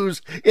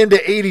shoes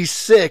into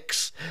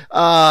 86,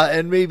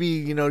 and maybe,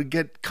 you know,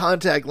 get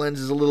contact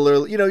lenses a little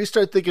early. You know, you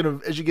start thinking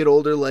of, as you get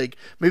older, like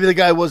maybe the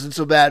guy wasn't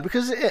so bad,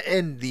 because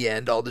in the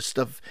end all this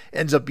stuff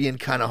ends up being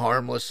kind of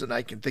harmless, and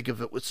I can think of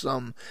it with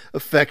some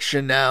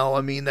affection now.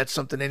 I mean, that's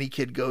something any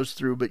kid goes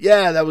through. But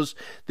yeah, that was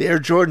the Air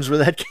Jordans were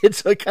that kid,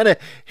 so I kind of,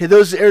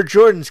 those Air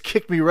Jordans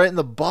kicked me right in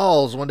the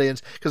balls one day,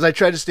 because I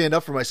tried to stand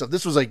up for myself.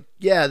 This was like,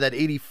 yeah, that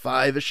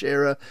 85-ish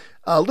era,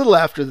 a little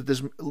after that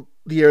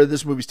the era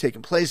this movie's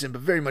taking place in,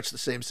 but very much the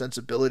same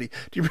sensibility.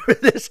 Do you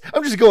remember this?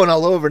 I'm just going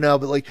all over now,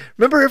 but like,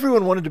 remember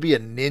everyone wanted to be a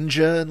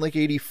ninja in like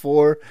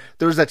 84?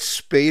 There was that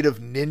spate of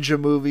ninja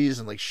movies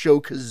and like Sho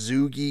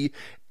Kazugi,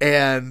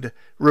 and,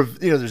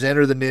 you know, there's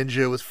Enter the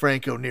Ninja with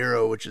Franco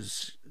Nero, which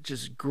is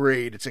just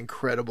great. It's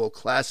incredible,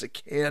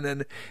 classic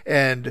canon.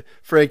 And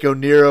Franco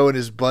Nero and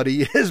his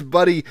buddy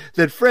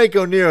that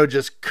Franco Nero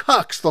just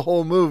cucks the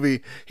whole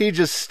movie. He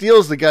just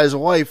steals the guy's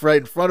wife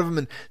right in front of him,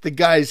 and the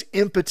guy's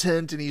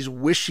impotent and he's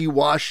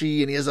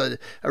wishy-washy, and he has a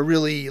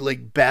really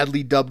like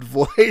badly dubbed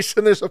voice.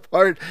 And there's a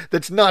part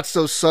that's not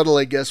so subtle,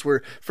 I guess,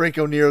 where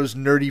Franco Nero's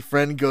nerdy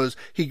friend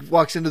he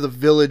walks into the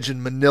village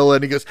in Manila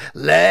and he goes,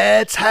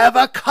 "Let's have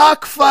a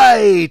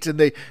cockfight."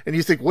 And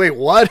you think, wait,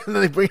 what? And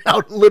then they bring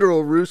out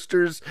literal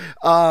roosters.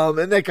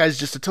 And that guy's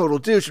just a total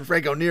douche, and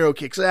Franco Nero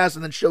kicks ass,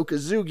 and then Sho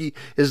Kazugi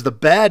is the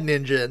bad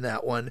ninja in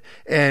that one,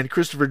 and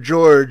Christopher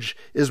George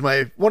is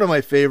one of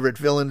my favorite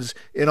villains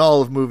in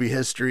all of movie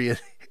history.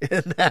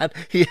 In that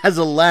he has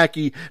a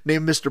lackey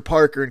named Mr.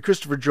 Parker, and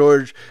Christopher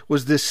George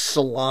was this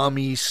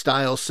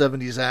salami-style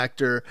 70s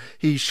actor.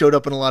 He showed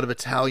up in a lot of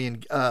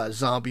Italian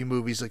zombie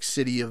movies like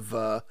City of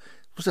the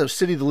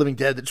Living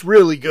Dead. That's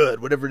really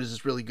good. Whatever it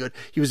is really good.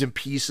 He was in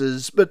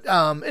Pieces, but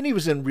and he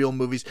was in real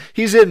movies.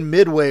 He's in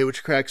Midway,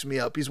 which cracks me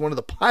up. He's one of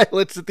the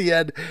pilots at the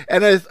end.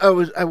 And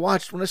I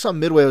watched, when I saw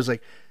Midway, I was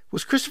like,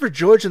 was Christopher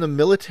George in the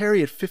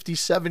military at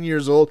 57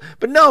 years old?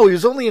 But no, he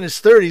was only in his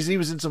 30s. He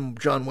was in some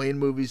John Wayne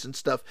movies and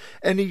stuff.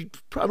 And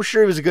I'm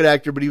sure he was a good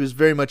actor, but he was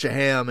very much a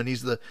ham. And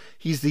he's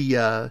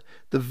the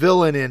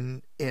villain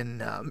in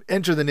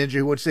Enter the Ninja,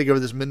 who wants to take over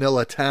this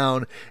Manila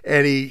town,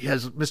 and he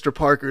has Mr.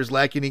 Parker's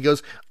lackey, and he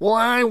goes, "Well,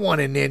 I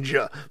want a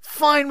ninja.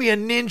 Find me a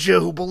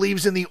ninja who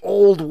believes in the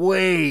old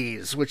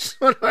ways," which is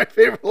one of my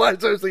favorite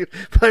lines. I was thinking,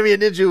 find me a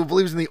ninja who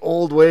believes in the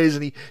old ways,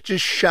 and he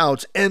just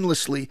shouts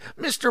endlessly,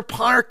 "Mr.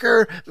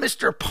 Parker,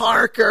 Mr.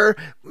 Parker,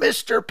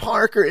 Mr.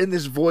 Parker," in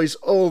this voice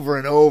over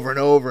and over and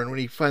over. And when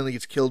he finally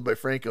gets killed by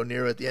Franco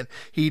Nero at the end,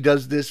 he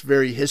does this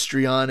very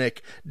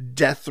histrionic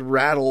death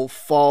rattle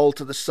fall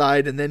to the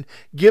side, and then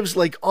gives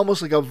like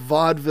almost like a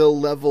vaudeville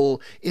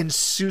level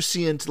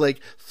insouciant, like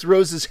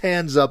throws his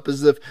hands up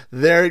as if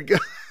there it goes.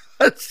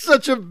 It's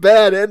such a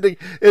bad ending.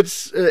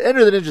 It's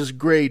Enter the Ninja is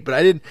great,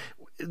 but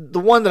the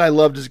one that I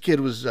loved as a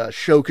kid was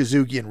Sho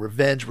Kazugi and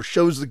Revenge, where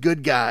Sho's the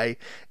good guy,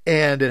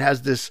 and it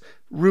has this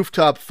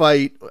rooftop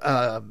fight,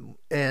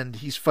 and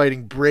he's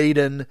fighting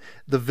Braden,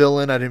 the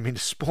villain. I didn't mean to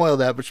spoil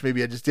that, which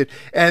maybe I just did.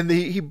 And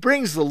he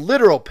brings the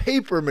literal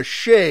paper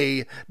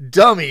mache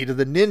dummy to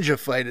the ninja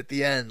fight at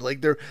the end.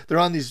 Like they're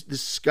on this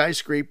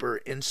skyscraper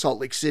in Salt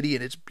Lake City,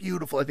 and it's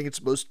beautiful. I think it's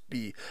supposed to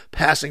be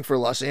passing for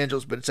Los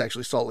Angeles, but it's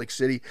actually Salt Lake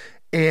City.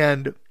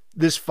 And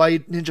this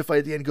ninja fight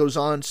at the end goes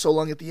on so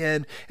long at the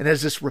end, and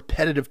has this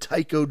repetitive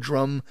taiko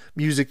drum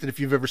music that if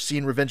you've ever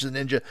seen Revenge of the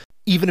Ninja,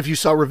 even if you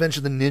saw Revenge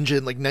of the Ninja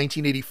in like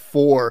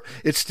 1984,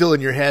 it's still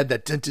in your head,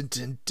 that dun, dun,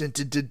 dun, dun,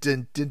 dun, dun,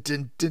 dun, dun,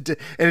 dun, dun, dun,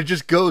 and it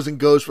just goes and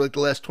goes for like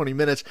the last 20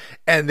 minutes,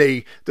 and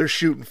they're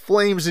shooting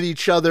flames at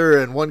each other,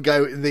 and one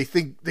guy, they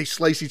think they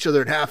slice each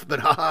other in half,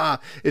 but haha,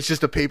 it's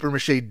just a paper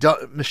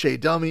mache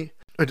dummy.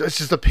 It's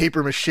just a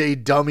paper mache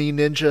dummy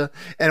ninja.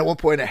 And at one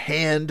point, a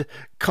hand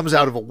comes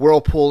out of a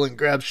whirlpool and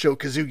grabs Sho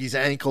Kazuki's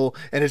ankle,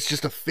 and it's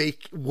just a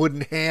fake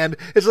wooden hand.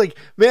 It's like,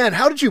 man,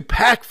 how did you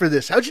pack for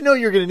this? How'd you know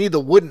you're going to need the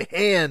wooden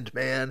hand,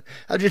 man?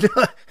 How'd you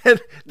know?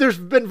 And there's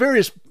been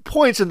various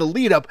points in the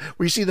lead up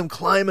where you see them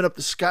climbing up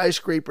the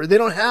skyscraper. They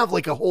don't have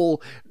like a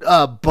whole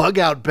bug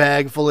out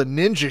bag full of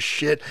ninja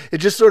shit. It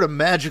just sort of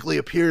magically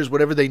appears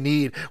whatever they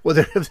need,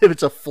 whether if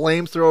it's a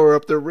flamethrower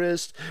up their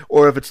wrist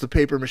or if it's the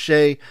paper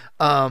mache.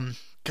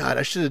 God,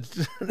 I should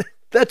have.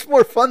 That's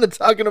more fun than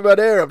talking about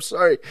Air. I'm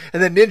sorry.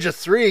 And then Ninja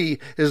 3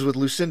 is with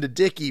Lucinda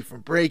Dickey from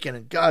Breakin',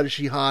 and God, is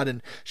she hot,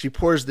 and she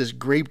pours this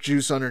grape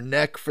juice on her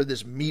neck for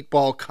this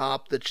meatball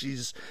cop that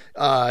she's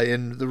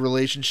in the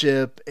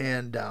relationship,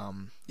 and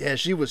yeah,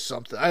 she was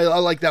something. I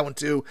like that one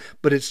too,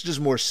 but it's just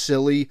more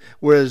silly,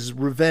 whereas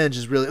Revenge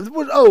is really...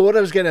 Oh, what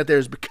I was getting at there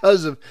is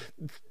because of...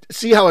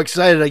 See how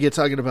excited I get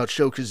talking about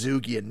Sho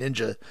Kazuki and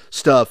ninja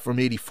stuff from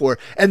 '84.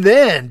 And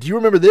then, do you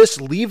remember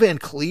this? Lee Van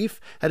Cleef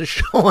had a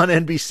show on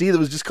NBC that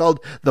was just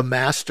called The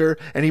Master,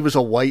 and he was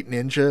a white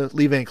ninja.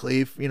 Lee Van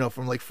Cleef, you know,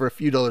 from like For a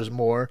Few Dollars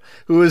More,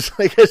 who was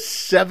like a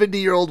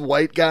 70-year-old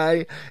white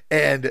guy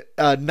and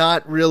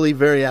not really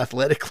very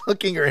athletic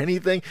looking or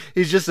anything.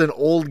 He's just an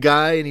old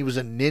guy, and he was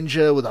a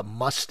ninja with a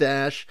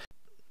mustache.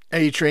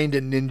 And he trained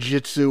in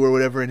ninjutsu or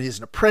whatever, and he's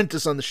an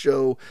apprentice on the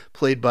show,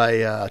 played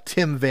by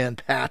Tim Van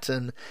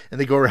Patten. And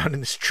they go around in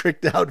this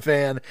tricked-out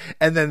van,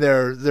 and then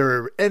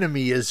their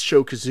enemy is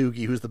Sho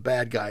Kazuki, who's the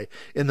bad guy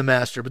in The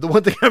Master. But the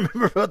one thing I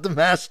remember about The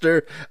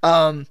Master,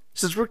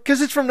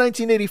 because it's from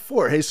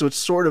 1984, hey, so it's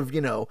sort of,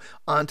 you know,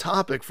 on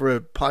topic for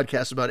a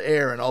podcast about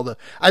Air and all the...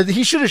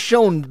 he should have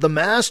shown The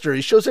Master.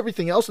 He shows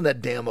everything else in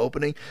that damn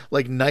opening,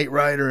 like Knight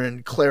Rider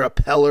and Clara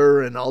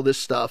Peller and all this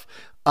stuff.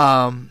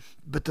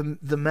 But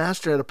the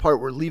Master had a part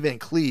where Lee Van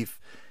Cleef,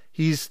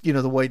 he's, you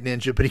know, the white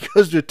ninja, but he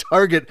goes to a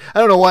Target. I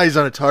don't know why he's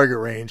on a Target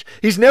range.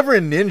 He's never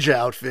in ninja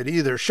outfit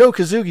either. Sho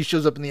Kazuki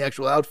shows up in the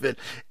actual outfit,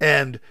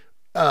 and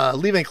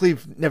Lee Van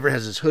Cleef never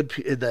has his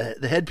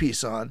the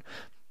headpiece on.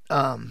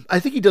 I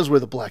think he does wear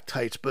the black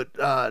tights, but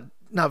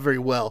not very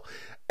well.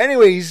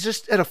 Anyway, he's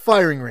just at a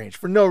firing range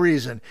for no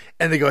reason,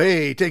 and they go,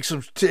 "Hey, take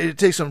some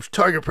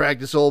target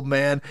practice, old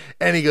man."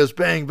 And he goes,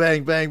 "Bang,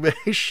 bang, bang, bang."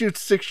 He shoots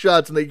 6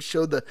 shots, and they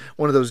showed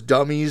one of those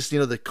dummies, you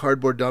know, the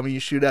cardboard dummy you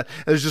shoot at.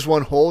 And there's just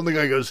one hole, and the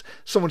guy goes,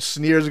 someone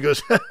sneers and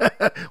goes,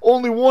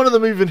 "Only one of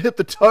them even hit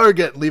the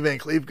target." And Lee Van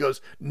Cleef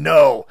goes,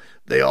 "No,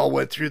 they all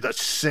went through the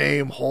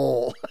same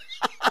hole."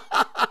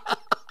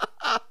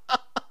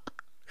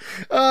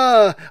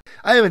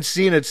 I haven't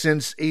seen it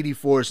since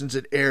 '84, since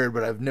it aired,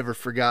 but I've never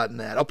forgotten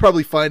that. I'll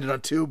probably find it on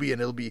Tubi,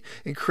 and it'll be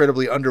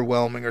incredibly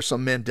underwhelming or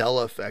some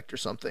Mandela effect or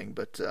something.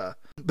 But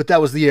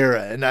that was the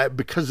era, and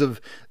because of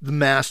The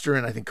Master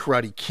and I think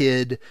Karate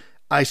Kid,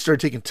 I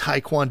started taking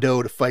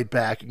Taekwondo to fight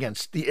back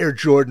against the Air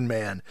Jordan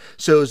man.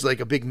 So it was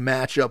like a big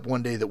matchup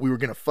one day that we were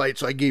going to fight.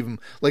 So I gave him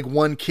like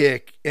one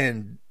kick,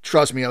 and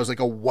trust me, I was like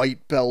a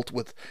white belt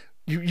with...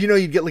 You know,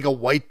 you'd get like a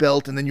white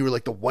belt, and then you were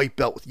like the white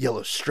belt with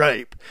yellow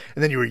stripe,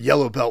 and then you were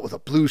yellow belt with a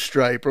blue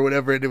stripe or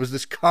whatever, and it was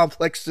this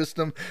complex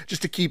system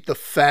just to keep the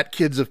fat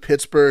kids of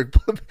Pittsburgh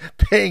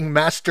paying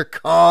Master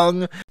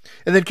Kong.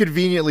 And then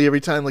conveniently,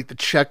 every time like the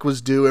check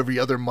was due every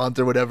other month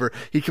or whatever,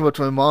 he'd come up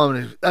to my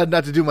mom, and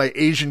not to do my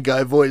Asian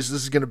guy voice,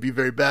 this is going to be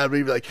very bad, but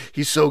he'd be like,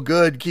 "He's so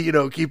good, you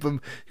know,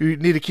 you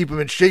need to keep him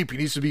in shape, he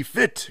needs to be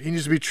fit, he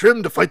needs to be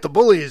trimmed to fight the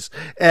bullies."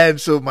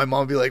 And so my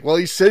mom would be like, "Well,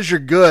 he says you're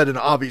good," and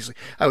obviously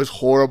I was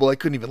horrible. I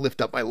couldn't even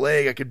lift up my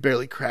leg. I could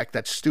barely crack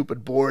that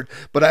stupid board,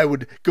 but I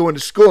would go into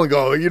school and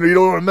go, "You know, you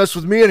don't want to mess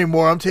with me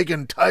anymore. I'm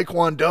taking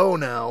Taekwondo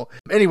now."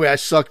 Anyway, I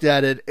sucked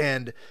at it,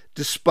 and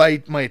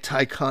despite my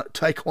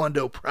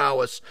Taekwondo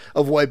prowess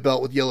of white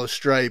belt with yellow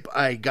stripe,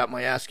 I got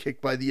my ass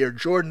kicked by the Air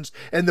Jordans,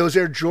 and those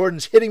Air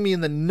Jordans hitting me in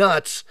the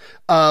nuts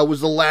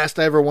was the last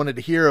I ever wanted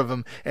to hear of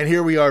them. And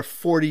here we are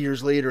 40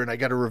 years later, and I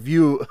got to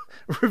review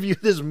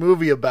this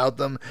movie about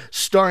them,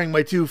 starring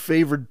my 2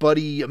 favorite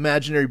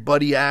imaginary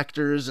buddy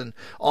actors, and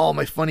all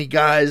my funny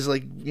guys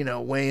like, you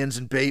know, Wayans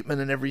and Bateman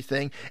and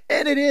everything.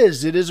 And it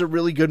is a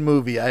really good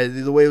movie.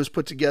 The way it was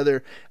put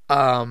together,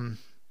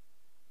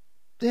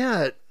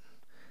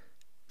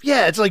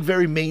 yeah, it's like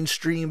very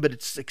mainstream, but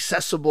it's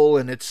accessible,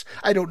 and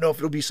I don't know if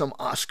it'll be some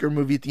Oscar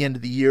movie at the end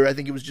of the year. I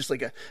think it was just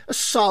like a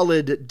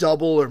solid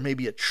double or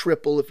maybe a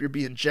triple if you're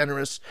being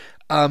generous.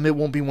 It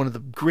won't be one of the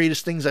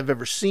greatest things I've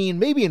ever seen.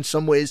 Maybe in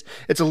some ways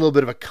it's a little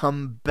bit of a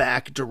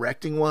comeback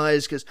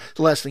directing-wise, because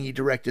the last thing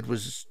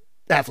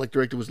Affleck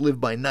directed was Live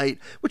by Night,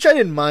 which I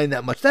didn't mind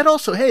that much. That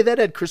also, that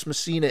had Chris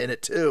Messina in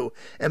it too,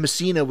 and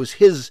Messina was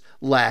his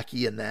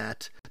lackey in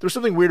that. There was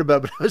something weird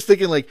about it, but I was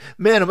thinking, like,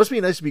 man, it must be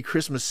nice to be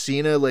Chris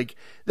Messina. Like,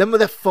 then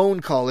with that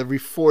phone call every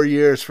 4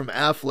 years from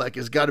Affleck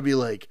has got to be,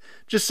 like,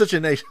 just such a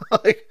nice,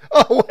 like,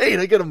 oh, wait,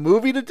 I got a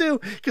movie to do?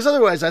 Because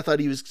otherwise I thought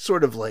he was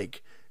sort of,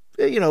 like,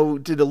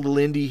 did a little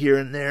indie here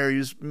and there. He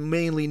was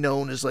mainly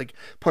known as like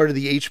part of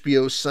the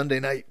HBO Sunday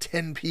night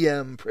 10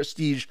 p.m.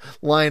 prestige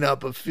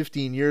lineup of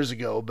 15 years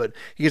ago. But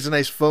he gets a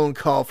nice phone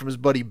call from his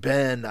buddy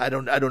Ben. I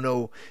don't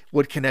know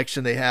what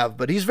connection they have,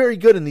 but he's very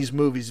good in these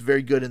movies.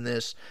 Very good in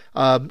this.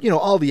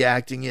 All the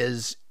acting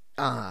is.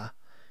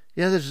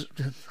 There's.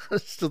 I'm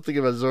still thinking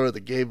about Zorro the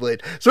Gay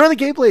Blade. Zorro the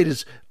Gay Blade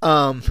is.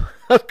 I'll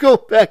go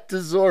back to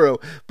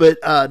Zorro, but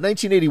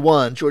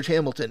 1981, George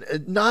Hamilton.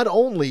 Not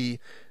only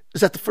is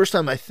that the first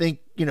time I think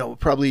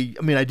probably.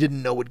 I mean, I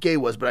didn't know what gay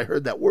was, but I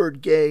heard that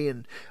word gay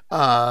and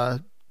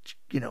that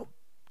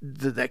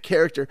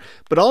character.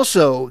 But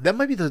also, that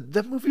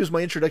movie was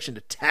my introduction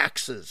to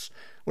taxes.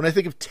 When I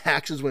think of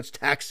taxes, when it's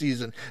tax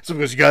season,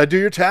 someone goes, you gotta do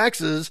your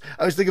taxes.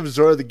 I always think of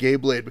Zorro the Gay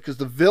Blade because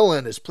the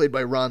villain is played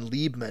by Ron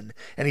Liebman,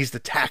 and he's the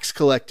tax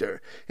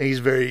collector. And he's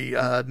very,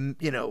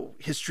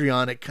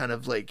 histrionic, kind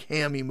of like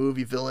hammy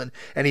movie villain.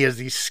 And he has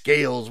these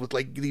scales with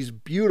like these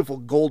beautiful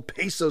gold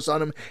pesos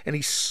on him, and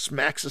he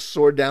smacks a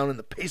sword down, and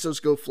the pesos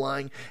go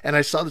flying. And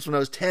I saw this when I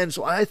was 10,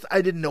 so I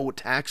didn't know what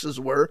taxes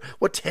were.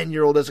 What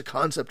 10-year-old has a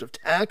concept of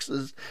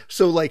taxes?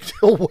 So like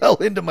till well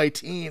into my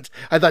teens,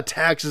 I thought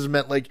taxes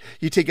meant like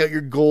you take out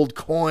your gold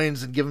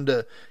coins and give them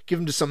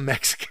to some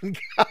Mexican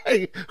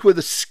guy with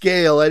a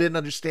scale. I didn't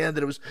understand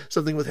that it was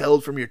something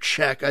withheld from your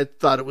check. I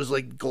thought it was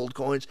like gold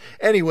coins.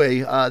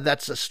 Anyway,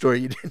 that's a story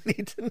you didn't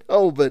need to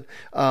know, but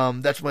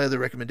that's my other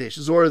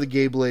recommendation. Zorro the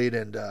Gay Blade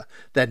and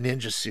that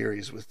Ninja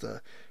series with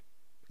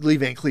Lee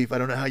Van Cleef. I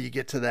don't know how you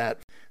get to that.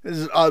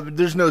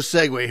 There's no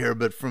segue here,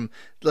 but from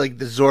like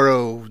the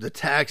Zorro, the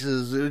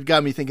taxes, it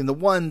got me thinking the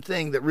one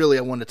thing that really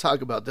I want to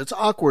talk about that's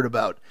awkward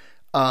about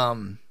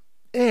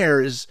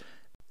Air is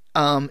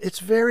it's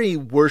very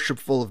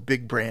worshipful of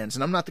big brands,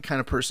 and I'm not the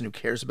kind of person who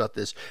cares about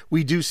this.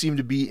 We do seem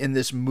to be in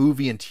this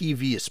movie and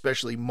TV,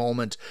 especially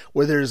moment,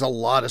 where there's a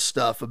lot of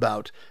stuff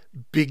about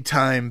big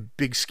time,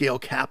 big scale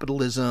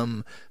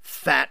capitalism,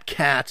 fat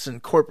cats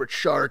and corporate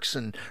sharks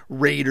and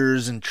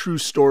raiders and true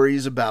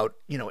stories about,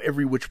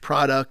 every which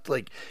product.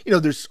 Like,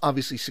 there's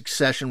obviously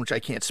Succession, which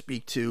I can't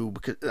speak to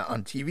because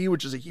on TV,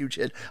 which is a huge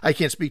hit. I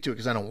can't speak to it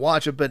because I don't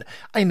watch it, but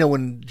I know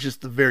in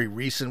just the very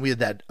recent, we had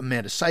that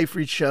Amanda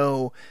Seyfried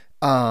show.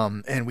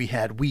 And we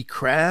had We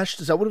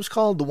Crashed. Is that what it was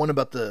called? The one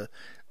about the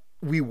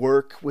We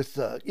Work with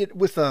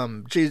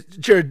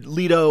Jared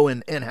Leto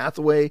and Anne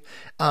Hathaway.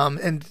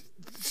 And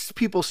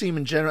people seem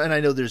in general, and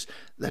I know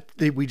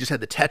we just had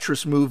the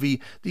Tetris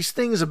movie. These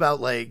things about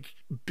like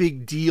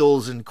big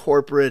deals and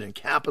corporate and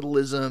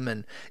capitalism,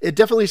 and it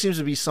definitely seems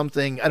to be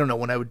something. I don't know,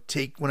 when I went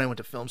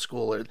to film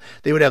school, or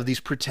they would have these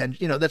pretend.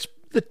 That's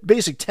the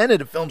basic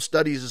tenet of film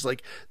studies is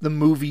like the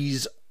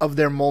movies of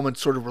their moment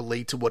sort of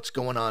relate to what's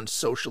going on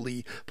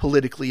socially,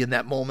 politically in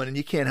that moment. And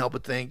you can't help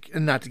but think,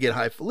 and not to get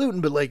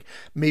highfalutin, but like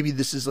maybe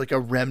this is like a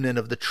remnant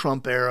of the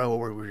Trump era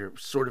where we're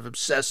sort of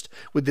obsessed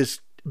with this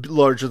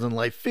larger than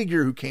life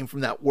figure who came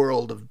from that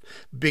world of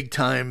big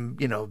time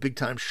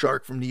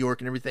shark from New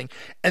York and everything.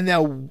 And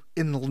now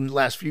in the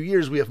last few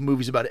years, we have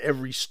movies about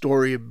every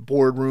story,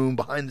 boardroom,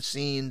 behind the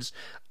scenes.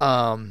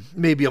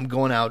 Maybe I'm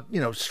going out,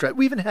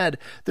 we even had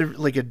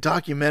a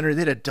documentary.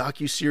 They had a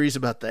docu-series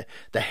about the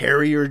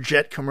Harrier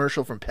jet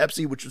commercial from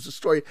Pepsi, which was a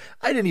story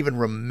I didn't even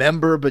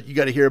remember, but you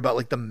got to hear about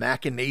like the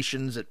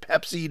machinations at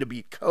Pepsi to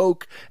beat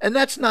Coke. And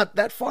that's not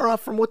that far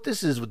off from what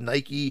this is with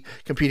Nike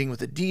competing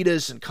with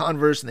Adidas and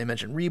Converse, and they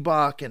mentioned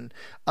Reebok. And,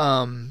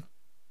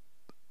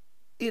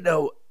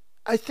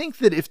 I think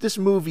that if this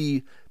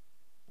movie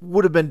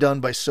would have been done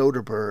by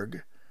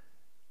Soderbergh,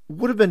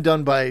 would have been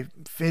done by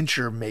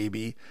Fincher,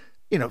 maybe,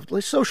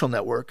 like Social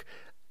Network,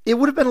 it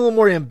would have been a little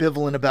more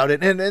ambivalent about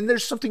it. And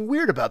there's something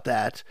weird about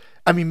that.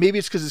 I mean, maybe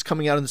it's because it's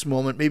coming out in this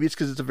moment. Maybe it's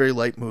because it's a very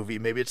light movie.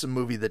 Maybe it's a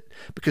movie that,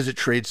 because it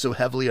trades so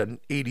heavily on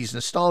 80s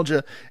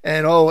nostalgia.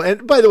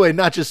 And by the way,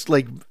 not just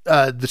like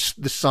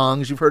the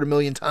songs you've heard a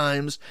million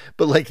times,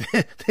 but like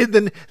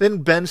then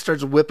Ben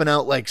starts whipping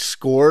out like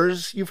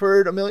scores you've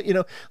heard a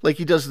million, like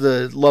he does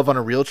the Love on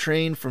a Real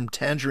Train from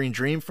Tangerine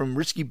Dream from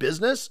Risky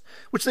Business,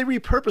 which they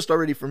repurposed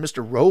already for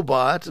Mr.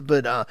 Robot,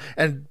 but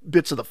and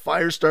bits of the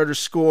Firestarter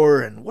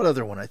score and what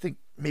other one? I think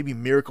maybe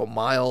Miracle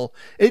Mile.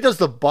 And he does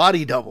the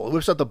body double. It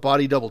whips out the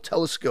body double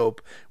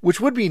telescope, which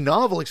would be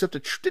novel, except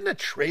didn't a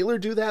trailer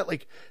do that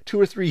like 2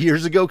 or 3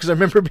 years ago? Because I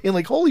remember being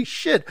like, holy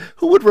shit,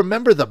 who would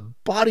remember the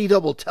body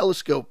double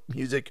telescope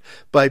music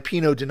by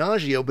Pino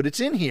Donaggio? But it's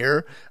in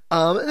here.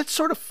 And it's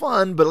sort of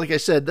fun, but like I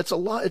said, that's a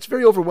lot. It's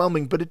very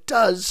overwhelming, but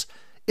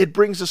it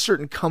brings a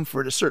certain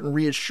comfort, a certain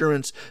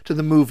reassurance to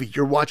the movie.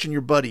 You're watching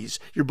your buddies.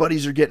 Your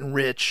buddies are getting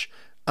rich.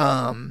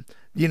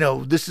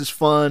 This is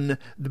fun,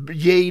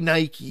 yay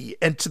Nike,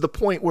 and to the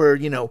point where,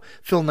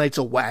 Phil Knight's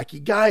a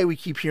wacky guy. We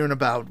keep hearing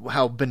about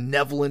how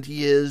benevolent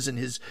he is and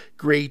his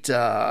great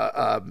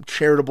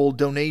charitable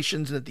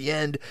donations, and at the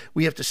end,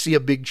 we have to see a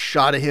big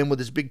shot of him with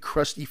his big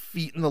crusty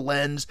feet in the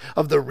lens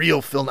of the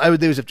real Phil Knight.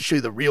 They always have to show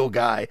you the real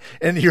guy,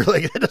 and you're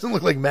like, that doesn't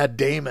look like Matt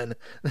Damon.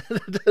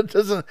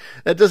 That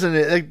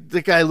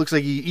guy looks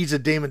like he eats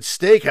at Damon's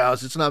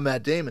Steakhouse. It's not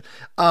Matt Damon.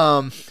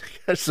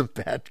 That's some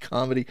bad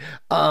comedy.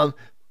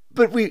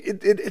 but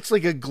it's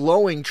like a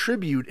glowing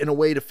tribute in a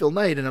way to Phil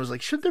Knight. And I was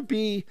like, should there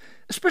be,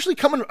 especially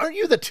aren't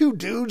you the two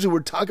dudes who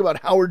would talk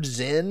about Howard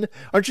Zinn?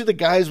 Aren't you the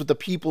guys with the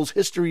people's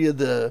history of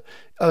the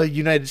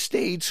United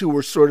States who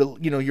were sort of,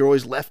 you're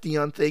always lefty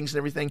on things and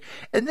everything.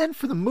 And then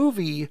for the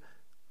movie,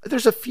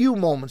 there's a few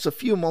moments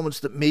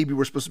that maybe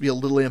we're supposed to be a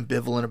little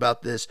ambivalent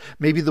about this.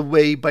 Maybe the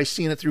way, by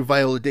seeing it through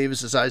Viola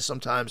Davis's eyes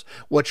sometimes,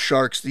 what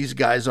sharks these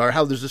guys are,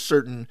 how there's a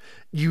certain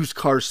used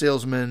car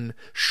salesman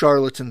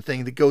charlatan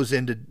thing that goes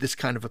into this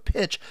kind of a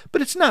pitch,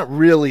 but it's not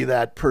really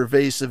that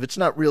pervasive. It's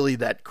not really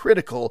that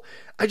critical.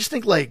 I just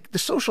think like The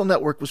Social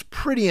Network was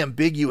pretty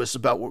ambiguous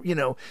about what,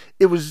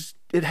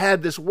 it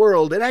had this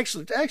world. It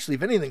actually,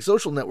 if anything,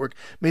 Social Network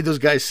made those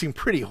guys seem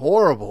pretty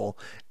horrible.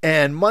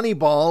 And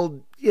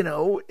Moneyball,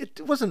 it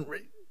wasn't.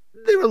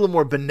 They were a little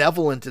more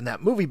benevolent in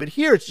that movie, but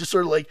here it's just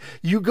sort of like,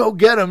 you go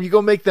get them, you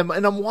go make them.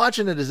 And I'm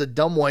watching it as a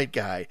dumb white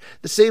guy,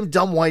 the same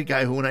dumb white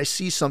guy who, when I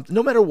see something,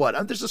 no matter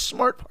what, there's a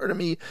smart part of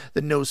me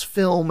that knows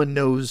film and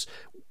knows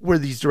where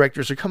these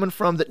directors are coming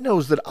from, that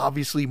knows that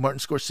obviously Martin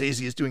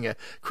Scorsese is doing a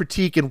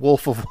critique in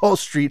Wolf of Wall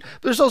Street.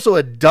 There's also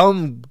a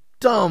dumb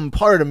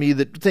part of me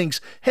that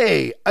thinks,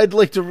 hey, I'd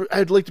like to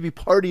be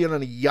partying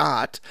on a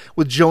yacht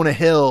with Jonah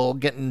Hill,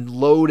 getting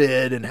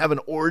loaded and having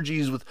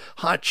orgies with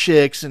hot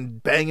chicks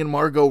and banging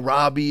Margot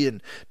Robbie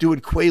and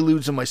doing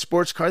quaaludes in my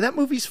sports car. That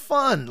movie's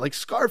fun. Like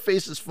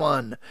Scarface is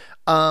fun.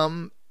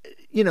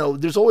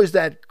 There's always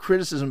that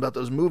criticism about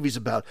those movies,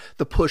 about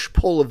the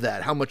push-pull of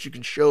that, how much you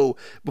can show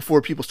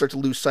before people start to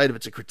lose sight of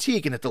it's a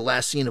critique. And at the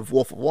last scene of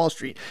Wolf of Wall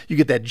Street, you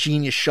get that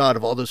genius shot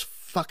of all those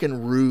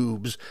fucking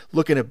rubes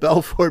looking at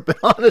Belfort. But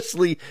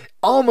honestly,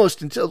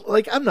 almost until,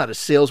 I'm not a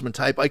salesman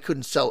type. I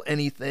couldn't sell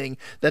anything.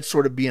 That's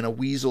sort of being a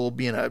weasel,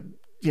 being a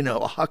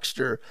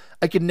huckster.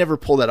 I could never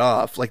pull that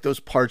off, like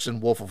those parts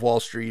in Wolf of Wall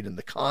Street and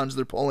the cons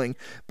they're pulling.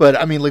 But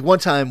I mean, like one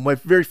time, my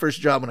very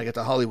first job when I got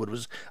to Hollywood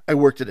was I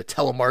worked at a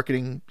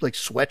telemarketing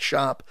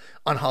sweatshop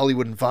on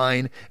Hollywood and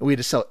Vine, and we had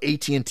to sell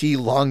AT&T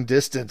long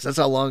distance. That's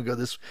how long ago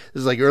this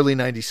is, like early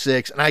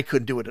 '96, and I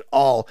couldn't do it at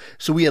all.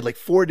 So we had like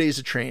 4 days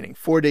of training,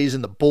 4 days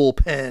in the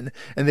bullpen,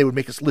 and they would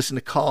make us listen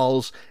to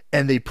calls.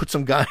 And they put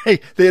some guy,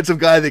 they had some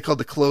guy they called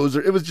the closer.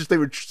 It was just, they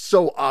were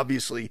so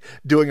obviously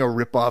doing a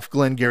ripoff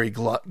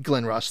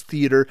Glenn Ross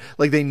theater.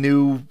 Like they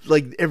knew,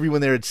 like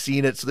everyone there had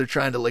seen it. So they're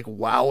trying to like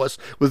wow us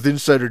with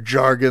insider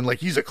jargon.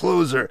 Like, he's a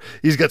closer.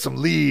 He's got some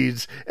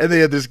leads. And they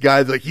had this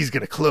guy like, he's going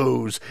to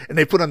close. And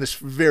they put on this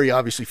very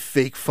obviously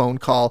fake phone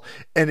call.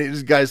 And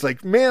this guy's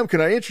like, ma'am,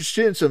 can I interest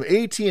you in some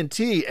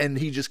AT&T? And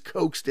he just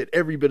coaxed it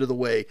every bit of the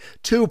way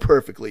too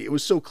perfectly. It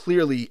was so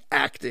clearly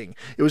acting.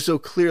 It was so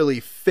clearly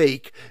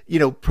fake,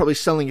 probably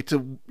selling it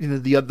to,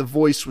 the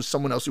voice was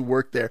someone else who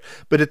worked there.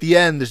 But at the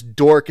end, this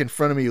dork in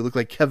front of me who looked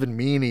like Kevin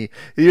Meaney,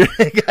 the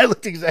guy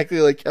looked exactly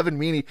like Kevin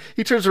Meaney.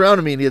 He turns around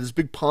to me and he had this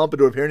big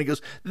pompadour of hair and he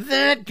goes,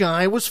 that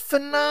guy was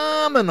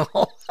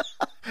phenomenal.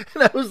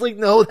 And I was like,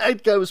 no,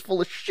 that guy was full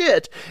of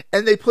shit.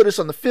 And they put us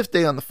on the 5th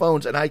day on the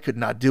phones and I could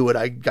not do it.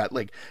 I got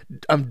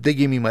they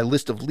gave me my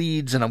list of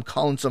leads and I'm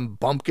calling some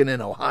bumpkin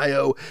in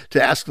Ohio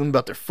to ask them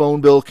about their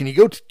phone bill. Can you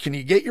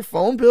get your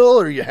phone bill?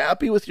 Are you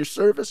happy with your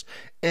service?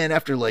 And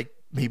after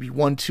maybe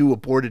 1-2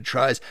 aborted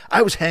tries,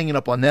 I was hanging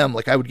up on them.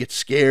 Like I would get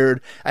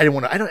scared. I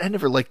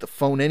never liked the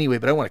phone anyway,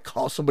 but I want to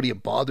call somebody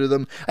and bother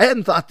them. I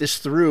hadn't thought this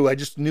through. I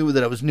just knew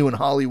that I was new in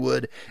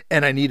Hollywood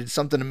and I needed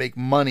something to make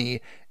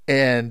money.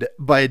 And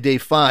by day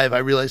 5, I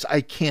realized I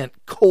can't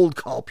cold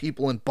call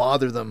people and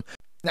bother them.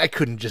 I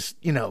couldn't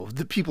just,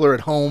 the people are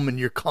at home and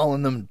you're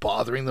calling them and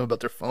bothering them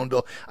about their phone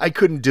bill. I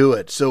couldn't do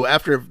it. So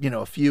after,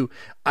 a few,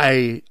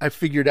 I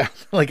figured out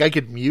I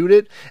could mute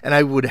it and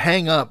I would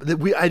hang up.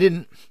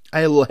 I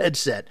had a little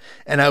headset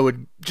and I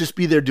would just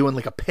be there doing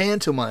a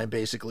pantomime,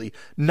 basically,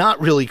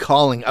 not really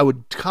calling. I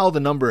would call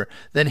the number,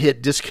 then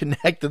hit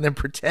disconnect and then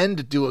pretend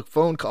to do a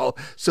phone call.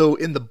 So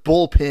in the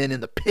bullpen, in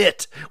the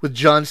pit with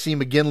John C.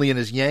 McGinley and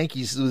his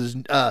Yankees, his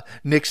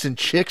Knicks and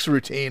Chicks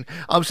routine,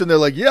 I'm sitting there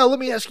like, yeah, let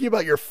me ask you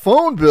about your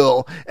phone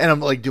bill. And I'm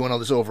doing all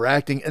this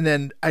overacting. And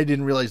then I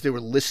didn't realize they were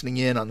listening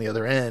in on the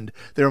other end.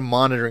 They were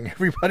monitoring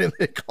everybody. And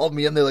they called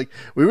me in. They're like,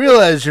 we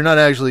realize you're not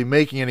actually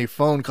making any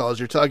phone calls.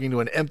 You're talking to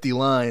an empty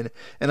line.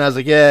 And I was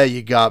like, yeah,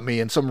 you got me.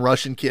 And some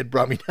Russian kid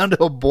brought me down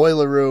to a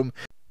boiler room.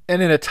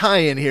 And in a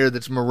tie-in here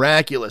that's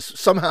miraculous,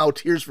 somehow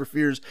Tears for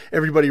Fears,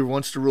 Everybody Who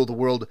Wants to Rule the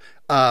World,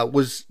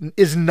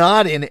 is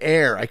not in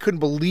Air. I couldn't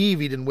believe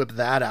he didn't whip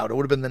that out. It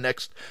would have been the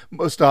next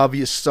most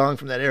obvious song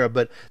from that era,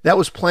 but that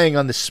was playing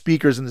on the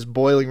speakers in this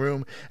boiling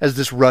room as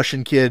this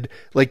Russian kid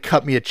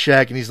cut me a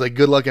check and he's like,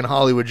 good luck in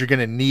Hollywood, you're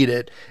gonna need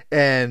it,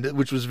 and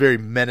which was very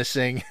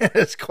menacing.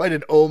 It's quite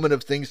an omen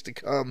of things to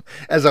come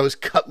as I was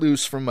cut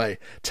loose from my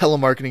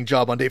telemarketing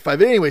job on day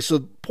 5. Anyway,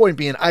 so point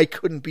being, I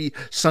couldn't be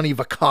Sonny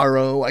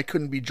Vaccaro, I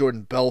couldn't be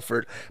Jordan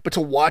Belfort, but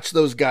to watch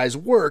those guys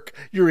work,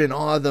 you're in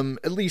awe of them,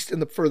 at least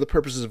for the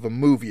purposes of a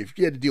movie. If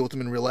you had to deal with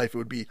them in real life, it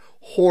would be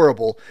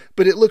horrible,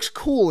 but it looks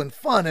cool and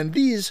fun. And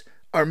these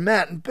are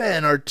Matt and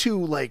Ben are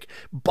two like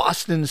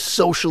Boston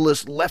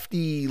socialist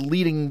lefty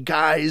leading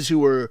guys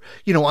who are,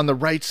 you know, on the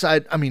right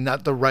side. I mean,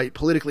 not the right,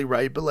 politically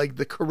right, but like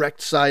the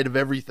correct side of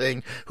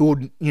everything,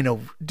 who, you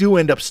know, do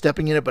end up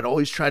stepping in it, but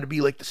always try to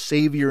be like the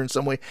savior in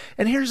some way.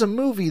 And here's a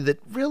movie that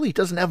really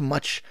doesn't have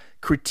much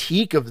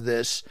critique of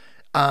this.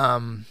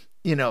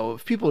 You know,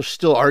 if people are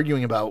still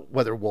arguing about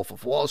whether Wolf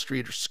of Wall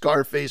Street or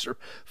Scarface or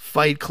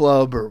Fight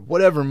Club or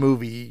whatever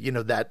movie, you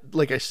know, that,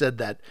 like I said,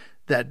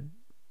 that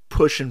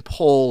push and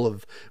pull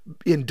of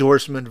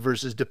endorsement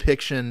versus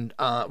depiction,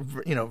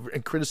 you know,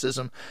 and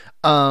criticism.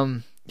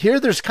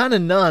 Here, there's kind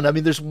of none. I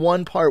mean, there's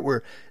one part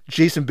where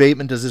Jason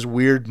Bateman does this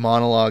weird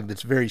monologue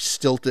that's very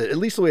stilted. At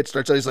least the way it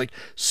starts out, he's like,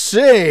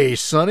 "Say,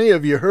 Sonny,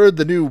 have you heard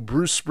the new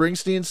Bruce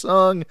Springsteen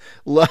song,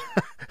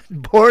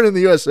 Born in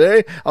the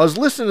USA? I was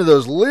listening to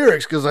those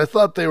lyrics because I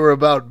thought they were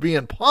about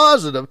being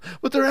positive,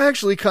 but they're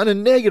actually kind of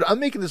negative."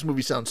 I'm making this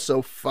movie sound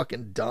so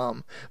fucking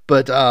dumb,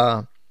 but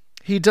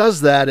he does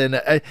that, and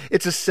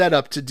it's a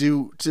setup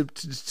to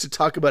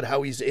talk about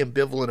how he's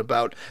ambivalent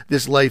about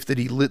this life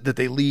that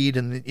they lead,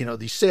 and, you know,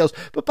 these sales.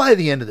 But by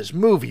the end of this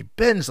movie,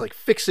 Ben's like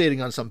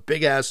fixating on some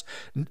big ass.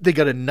 They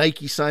got a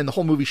Nike sign. The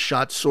whole movie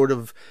shot sort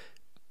of.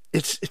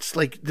 It's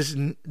like this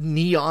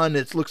neon.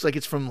 It looks like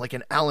it's from like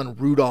an Alan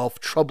Rudolph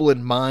Trouble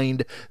in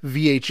Mind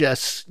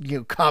VHS, you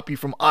know, copy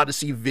from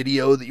Odyssey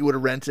Video that you would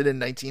have rented in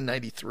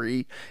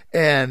 1993,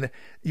 and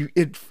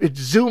it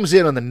zooms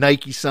in on the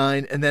Nike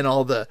sign, and then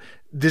all the.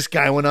 This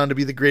guy went on to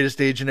be the greatest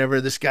agent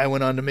ever. This guy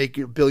went on to make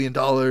 $1 billion.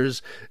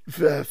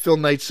 Phil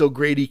Knight's so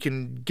great he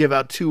can give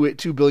out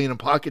 $2 billion in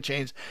pocket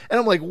change. And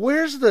I'm like,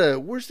 where's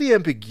the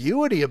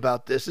ambiguity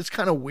about this? It's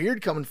kind of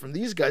weird coming from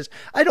these guys.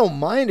 I don't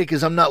mind it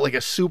because I'm not like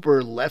a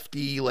super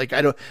lefty. Like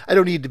I don't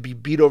need to be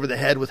beat over the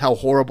head with how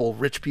horrible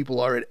rich people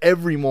are at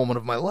every moment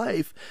of my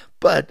life.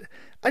 But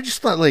I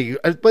just thought,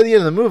 like, by the end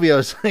of the movie, I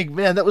was like,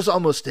 man, that was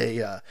almost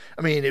I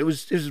mean, it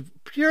was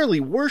purely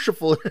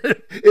worshipful.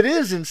 It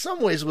is in some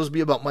ways supposed to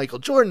be about Michael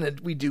Jordan, and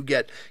we do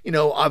get, you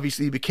know,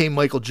 obviously he became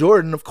Michael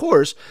Jordan, of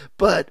course,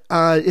 but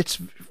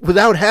it's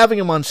without having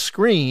him on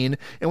screen,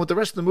 and with the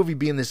rest of the movie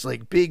being this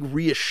like big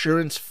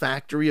reassurance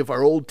factory of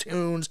our old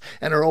tunes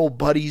and our old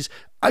buddies.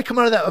 I come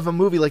out of a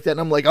movie like that and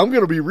I'm like, I'm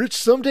going to be rich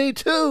someday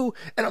too.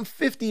 And I'm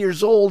 50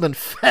 years old and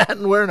fat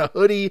and wearing a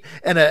hoodie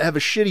and I have a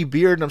shitty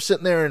beard. And I'm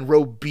sitting there in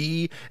row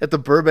B at the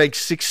Burbank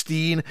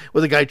 16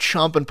 with a guy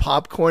chomping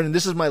popcorn. And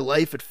this is my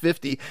life at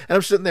 50. And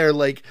I'm sitting there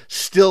like,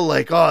 still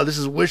like, oh, this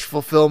is wish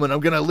fulfillment. I'm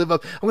going to live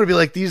up. I'm going to be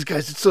like these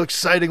guys. It's so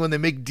exciting when they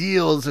make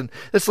deals. And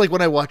it's like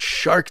when I watch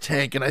Shark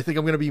Tank and I think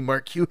I'm going to be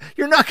Mark Cuban.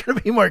 You're not going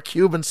to be Mark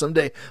Cuban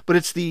someday, but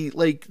it's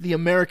the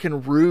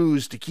American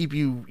ruse to keep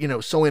you, you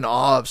know, so in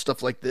awe of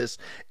stuff like this.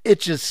 It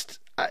just,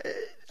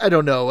 I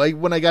don't know.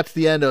 When I got to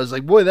the end, I was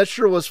like, boy, that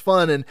sure was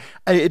fun. And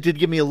it did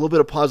give me a little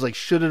bit of pause. Like,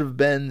 should it have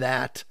been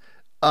that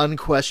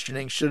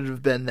unquestioning? Should it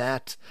have been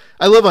that?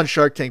 I love on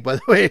Shark Tank, by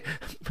the way.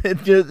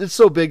 It's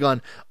so big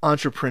on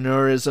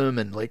entrepreneurism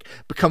and like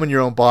becoming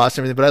your own boss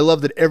and everything. But I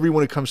love that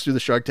everyone who comes through the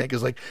Shark Tank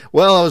is like,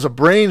 well, I was a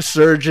brain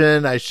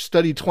surgeon. I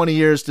studied 20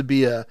 years to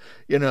be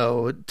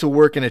to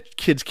work in a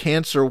kid's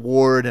cancer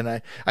ward.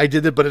 And I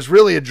did it, but it's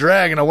really a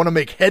drag. And I want to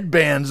make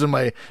headbands in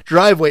my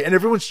driveway. And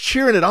everyone's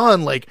cheering it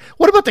on. Like,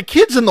 what about the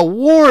kids in the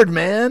ward,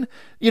 man?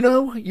 You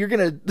know, you're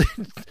going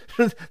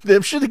to,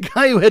 I'm sure the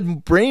guy who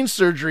had brain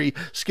surgery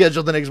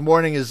scheduled the next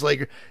morning is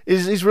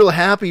he's real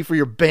happy for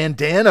your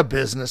bandana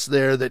business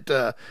there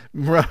that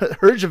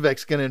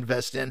Herjavec's going to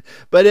invest in.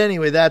 But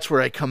anyway, that's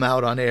where I come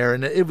out on air,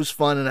 and it was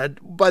fun. And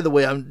by the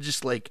way, I'm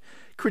just like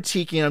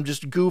critiquing, I'm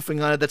just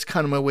goofing on it. That's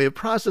kind of my way of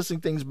processing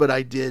things, but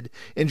I did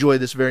enjoy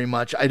this very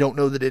much. I don't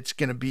know that it's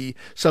going to be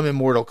some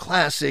immortal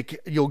classic.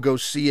 You'll go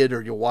see it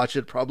or you'll watch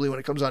it probably when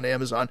it comes on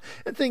Amazon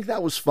and think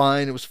that was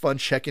fine. It was fun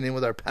checking in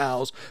with our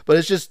pals, but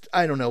it's just,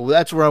 I don't know.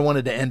 That's where I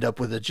wanted to end up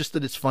with it. Just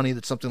that it's funny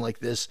that something like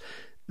this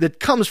that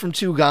comes from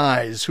two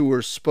guys who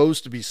are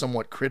supposed to be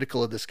somewhat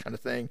critical of this kind of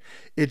thing.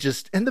 It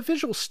just, and the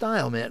visual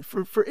style, man,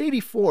 for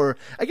 84,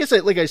 I guess,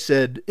 like I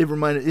said,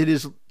 it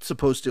is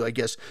supposed to, I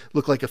guess,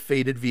 look like a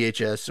faded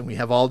VHS, and we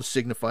have all the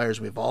signifiers,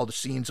 we have all the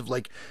scenes of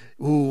like,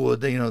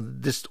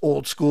 this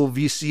old school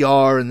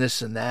VCR and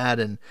this and that,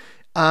 and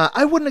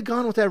I wouldn't have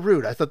gone with that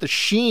route. I thought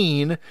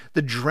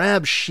the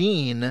drab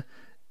sheen,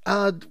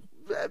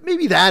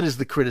 maybe that is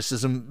the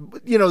criticism,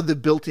 the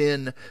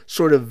built-in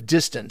sort of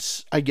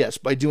distance, I guess,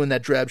 by doing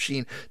that drab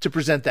sheen to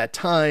present that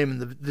time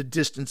and the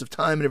distance of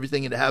time and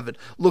everything, and to have it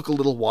look a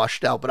little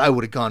washed out. But I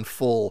would have gone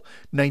full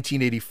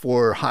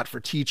 1984 Hot for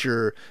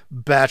Teacher,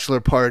 bachelor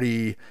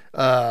party,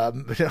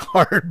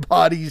 hard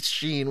bodies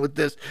sheen with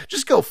this.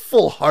 Just go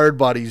full hard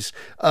bodies,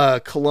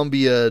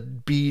 Columbia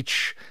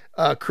Beach,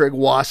 Craig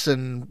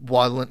Wasson,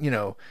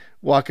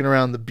 walking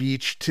around the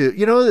beach to,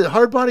 the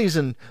hard bodies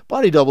and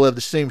body double have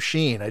the same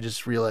sheen. I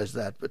just realized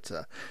that, but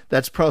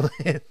that's probably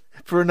it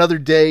for another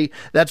day.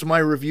 That's my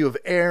review of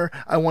Air.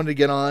 I wanted to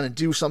get on and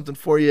do something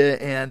for you,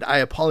 and I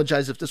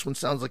apologize if this one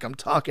sounds like I'm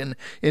talking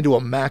into a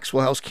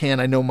Maxwell House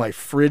can. I know my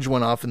fridge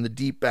went off in the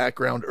deep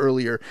background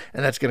earlier,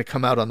 and that's going to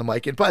come out on the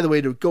mic. And by the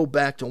way, to go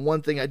back to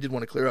one thing I did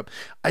want to clear up,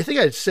 I think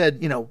I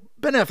said,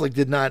 Ben Affleck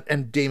did not,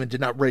 and Damon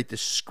did not write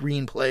this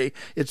screenplay.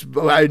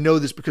 I know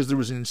this because there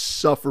was an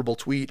insufferable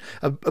tweet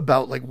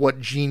about like what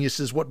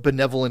geniuses, what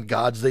benevolent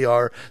gods they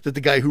are, that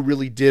the guy who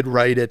really did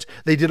write it,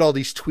 they did all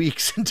these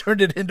tweaks and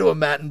turned it into a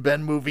Matt and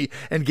Ben movie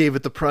and gave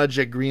it the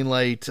Project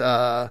Greenlight,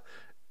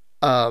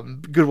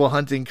 Good Will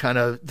Hunting kind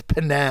of the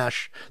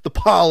panache, the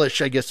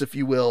polish, I guess, if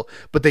you will.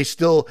 But they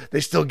still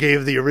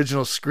gave the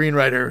original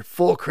screenwriter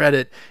full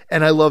credit.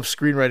 And I love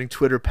screenwriting.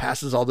 Twitter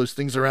passes all those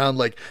things around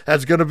like,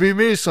 that's going to be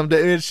me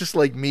someday. And it's just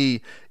like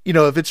me. You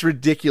know, if it's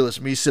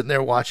ridiculous, me sitting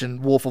there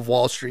watching Wolf of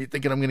Wall Street,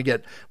 thinking I'm going to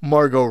get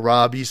Margot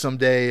Robbie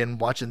someday, and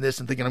watching this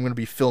and thinking I'm going to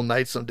be Phil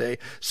Knight someday.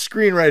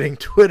 Screenwriting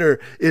Twitter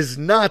is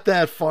not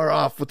that far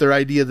off with their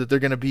idea that they're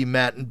going to be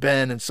Matt and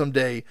Ben, and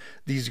someday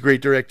these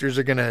great directors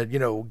are going to, you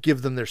know,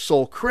 give them their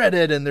sole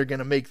credit, and they're going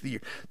to make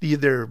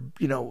their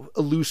you know,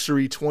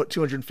 illusory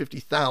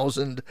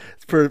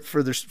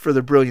 $250,000 for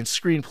their brilliant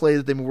screenplay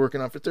that they've been working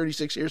on for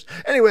 36 years.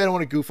 Anyway, I don't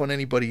want to goof on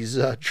anybody's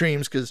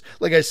dreams, because,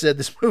 like I said,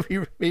 this movie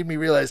made me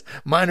realize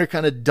mine are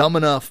kind of dumb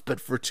enough, but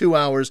for 2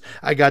 hours,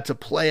 I got to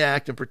play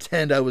act and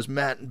pretend I was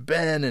Matt and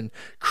Ben and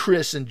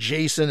Chris and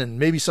Jason, and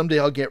maybe someday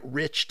I'll get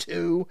rich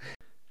too.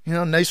 You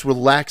know, nice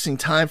relaxing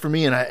time for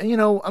me, and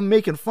I'm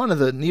making fun of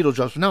the needle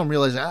drops, but now I'm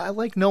realizing I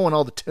like knowing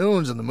all the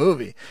tunes in the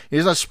movie.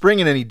 He's not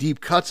springing any deep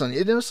cuts on you.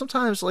 You know,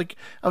 sometimes, like,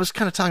 I was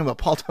kind of talking about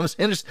Paul Thomas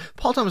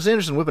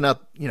Anderson whipping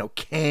out, you know,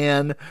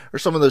 Can, or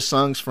some of those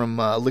songs from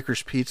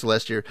Licorice Pizza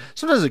last year.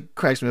 Sometimes it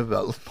cracks me up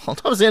about Paul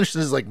Thomas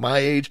Anderson is like my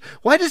age.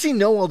 Why does he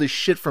know all this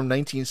shit from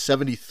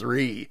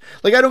 1973?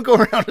 Like, I don't go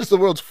around as the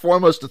world's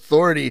foremost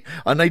authority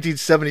on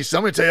 1970.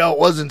 Somebody tell you how it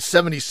was in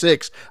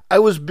 76. I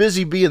was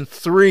busy being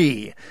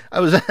 3.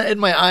 I had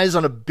my eyes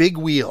on a big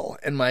wheel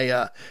and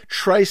my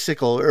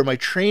tricycle, or my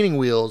training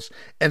wheels,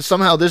 and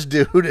somehow this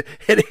dude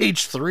at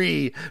age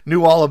 3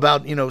 knew all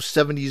about, you know,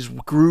 70s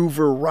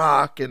groover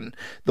rock and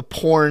the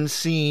porn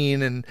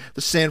scene and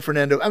the San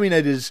Fernando. I mean,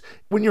 it is,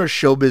 when you're a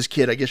showbiz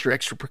kid, I guess you're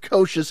extra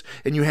precocious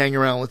and you hang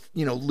around with,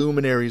 you know,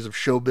 luminaries of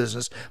show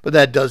business, but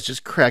that does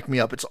just crack me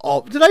up. It's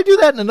all, did I do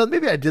that in another,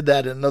 maybe I did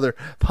that in another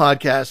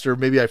podcast, or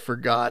maybe I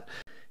forgot.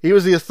 He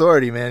was the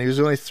authority, man. He was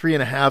only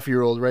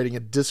 3.5-year-old writing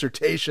a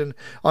dissertation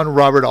on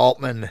Robert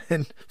Altman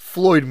and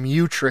Floyd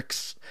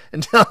Mutrix,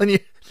 and telling you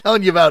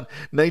about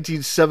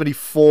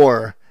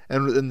 1974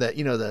 and that,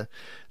 you know, the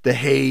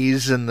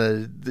haze and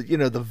the you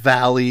know, the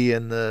valley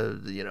and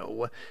the, you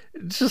know,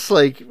 it's just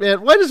like,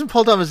 man, why doesn't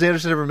Paul Thomas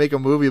Anderson ever make a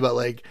movie about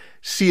like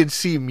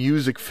CNC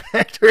Music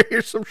Factory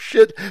or some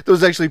shit that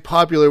was actually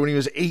popular when he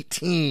was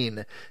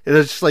 18?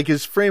 It's just like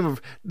his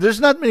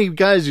there's not many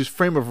guys whose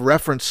frame of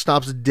reference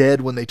stops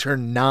dead when they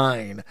turn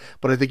 9,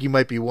 but I think he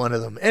might be one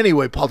of them.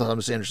 Anyway, Paul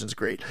Thomas Anderson's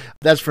great.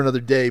 That's for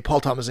another day.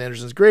 Paul Thomas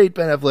Anderson's great.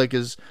 Ben Affleck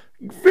is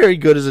very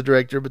good as a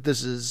director, but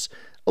this is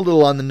a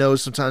little on the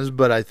nose sometimes,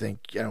 but I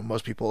think, you know,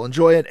 most people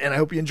enjoy it, and I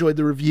hope you enjoyed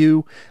the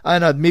review.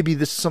 And maybe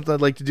this is something I'd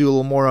like to do a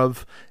little more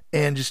of,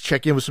 and just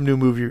check in with some new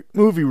movie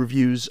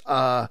reviews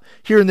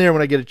here and there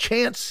when I get a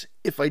chance,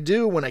 if I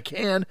do, when I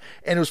can.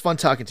 And it was fun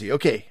talking to you.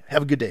 Okay,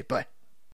 have a good day. Bye.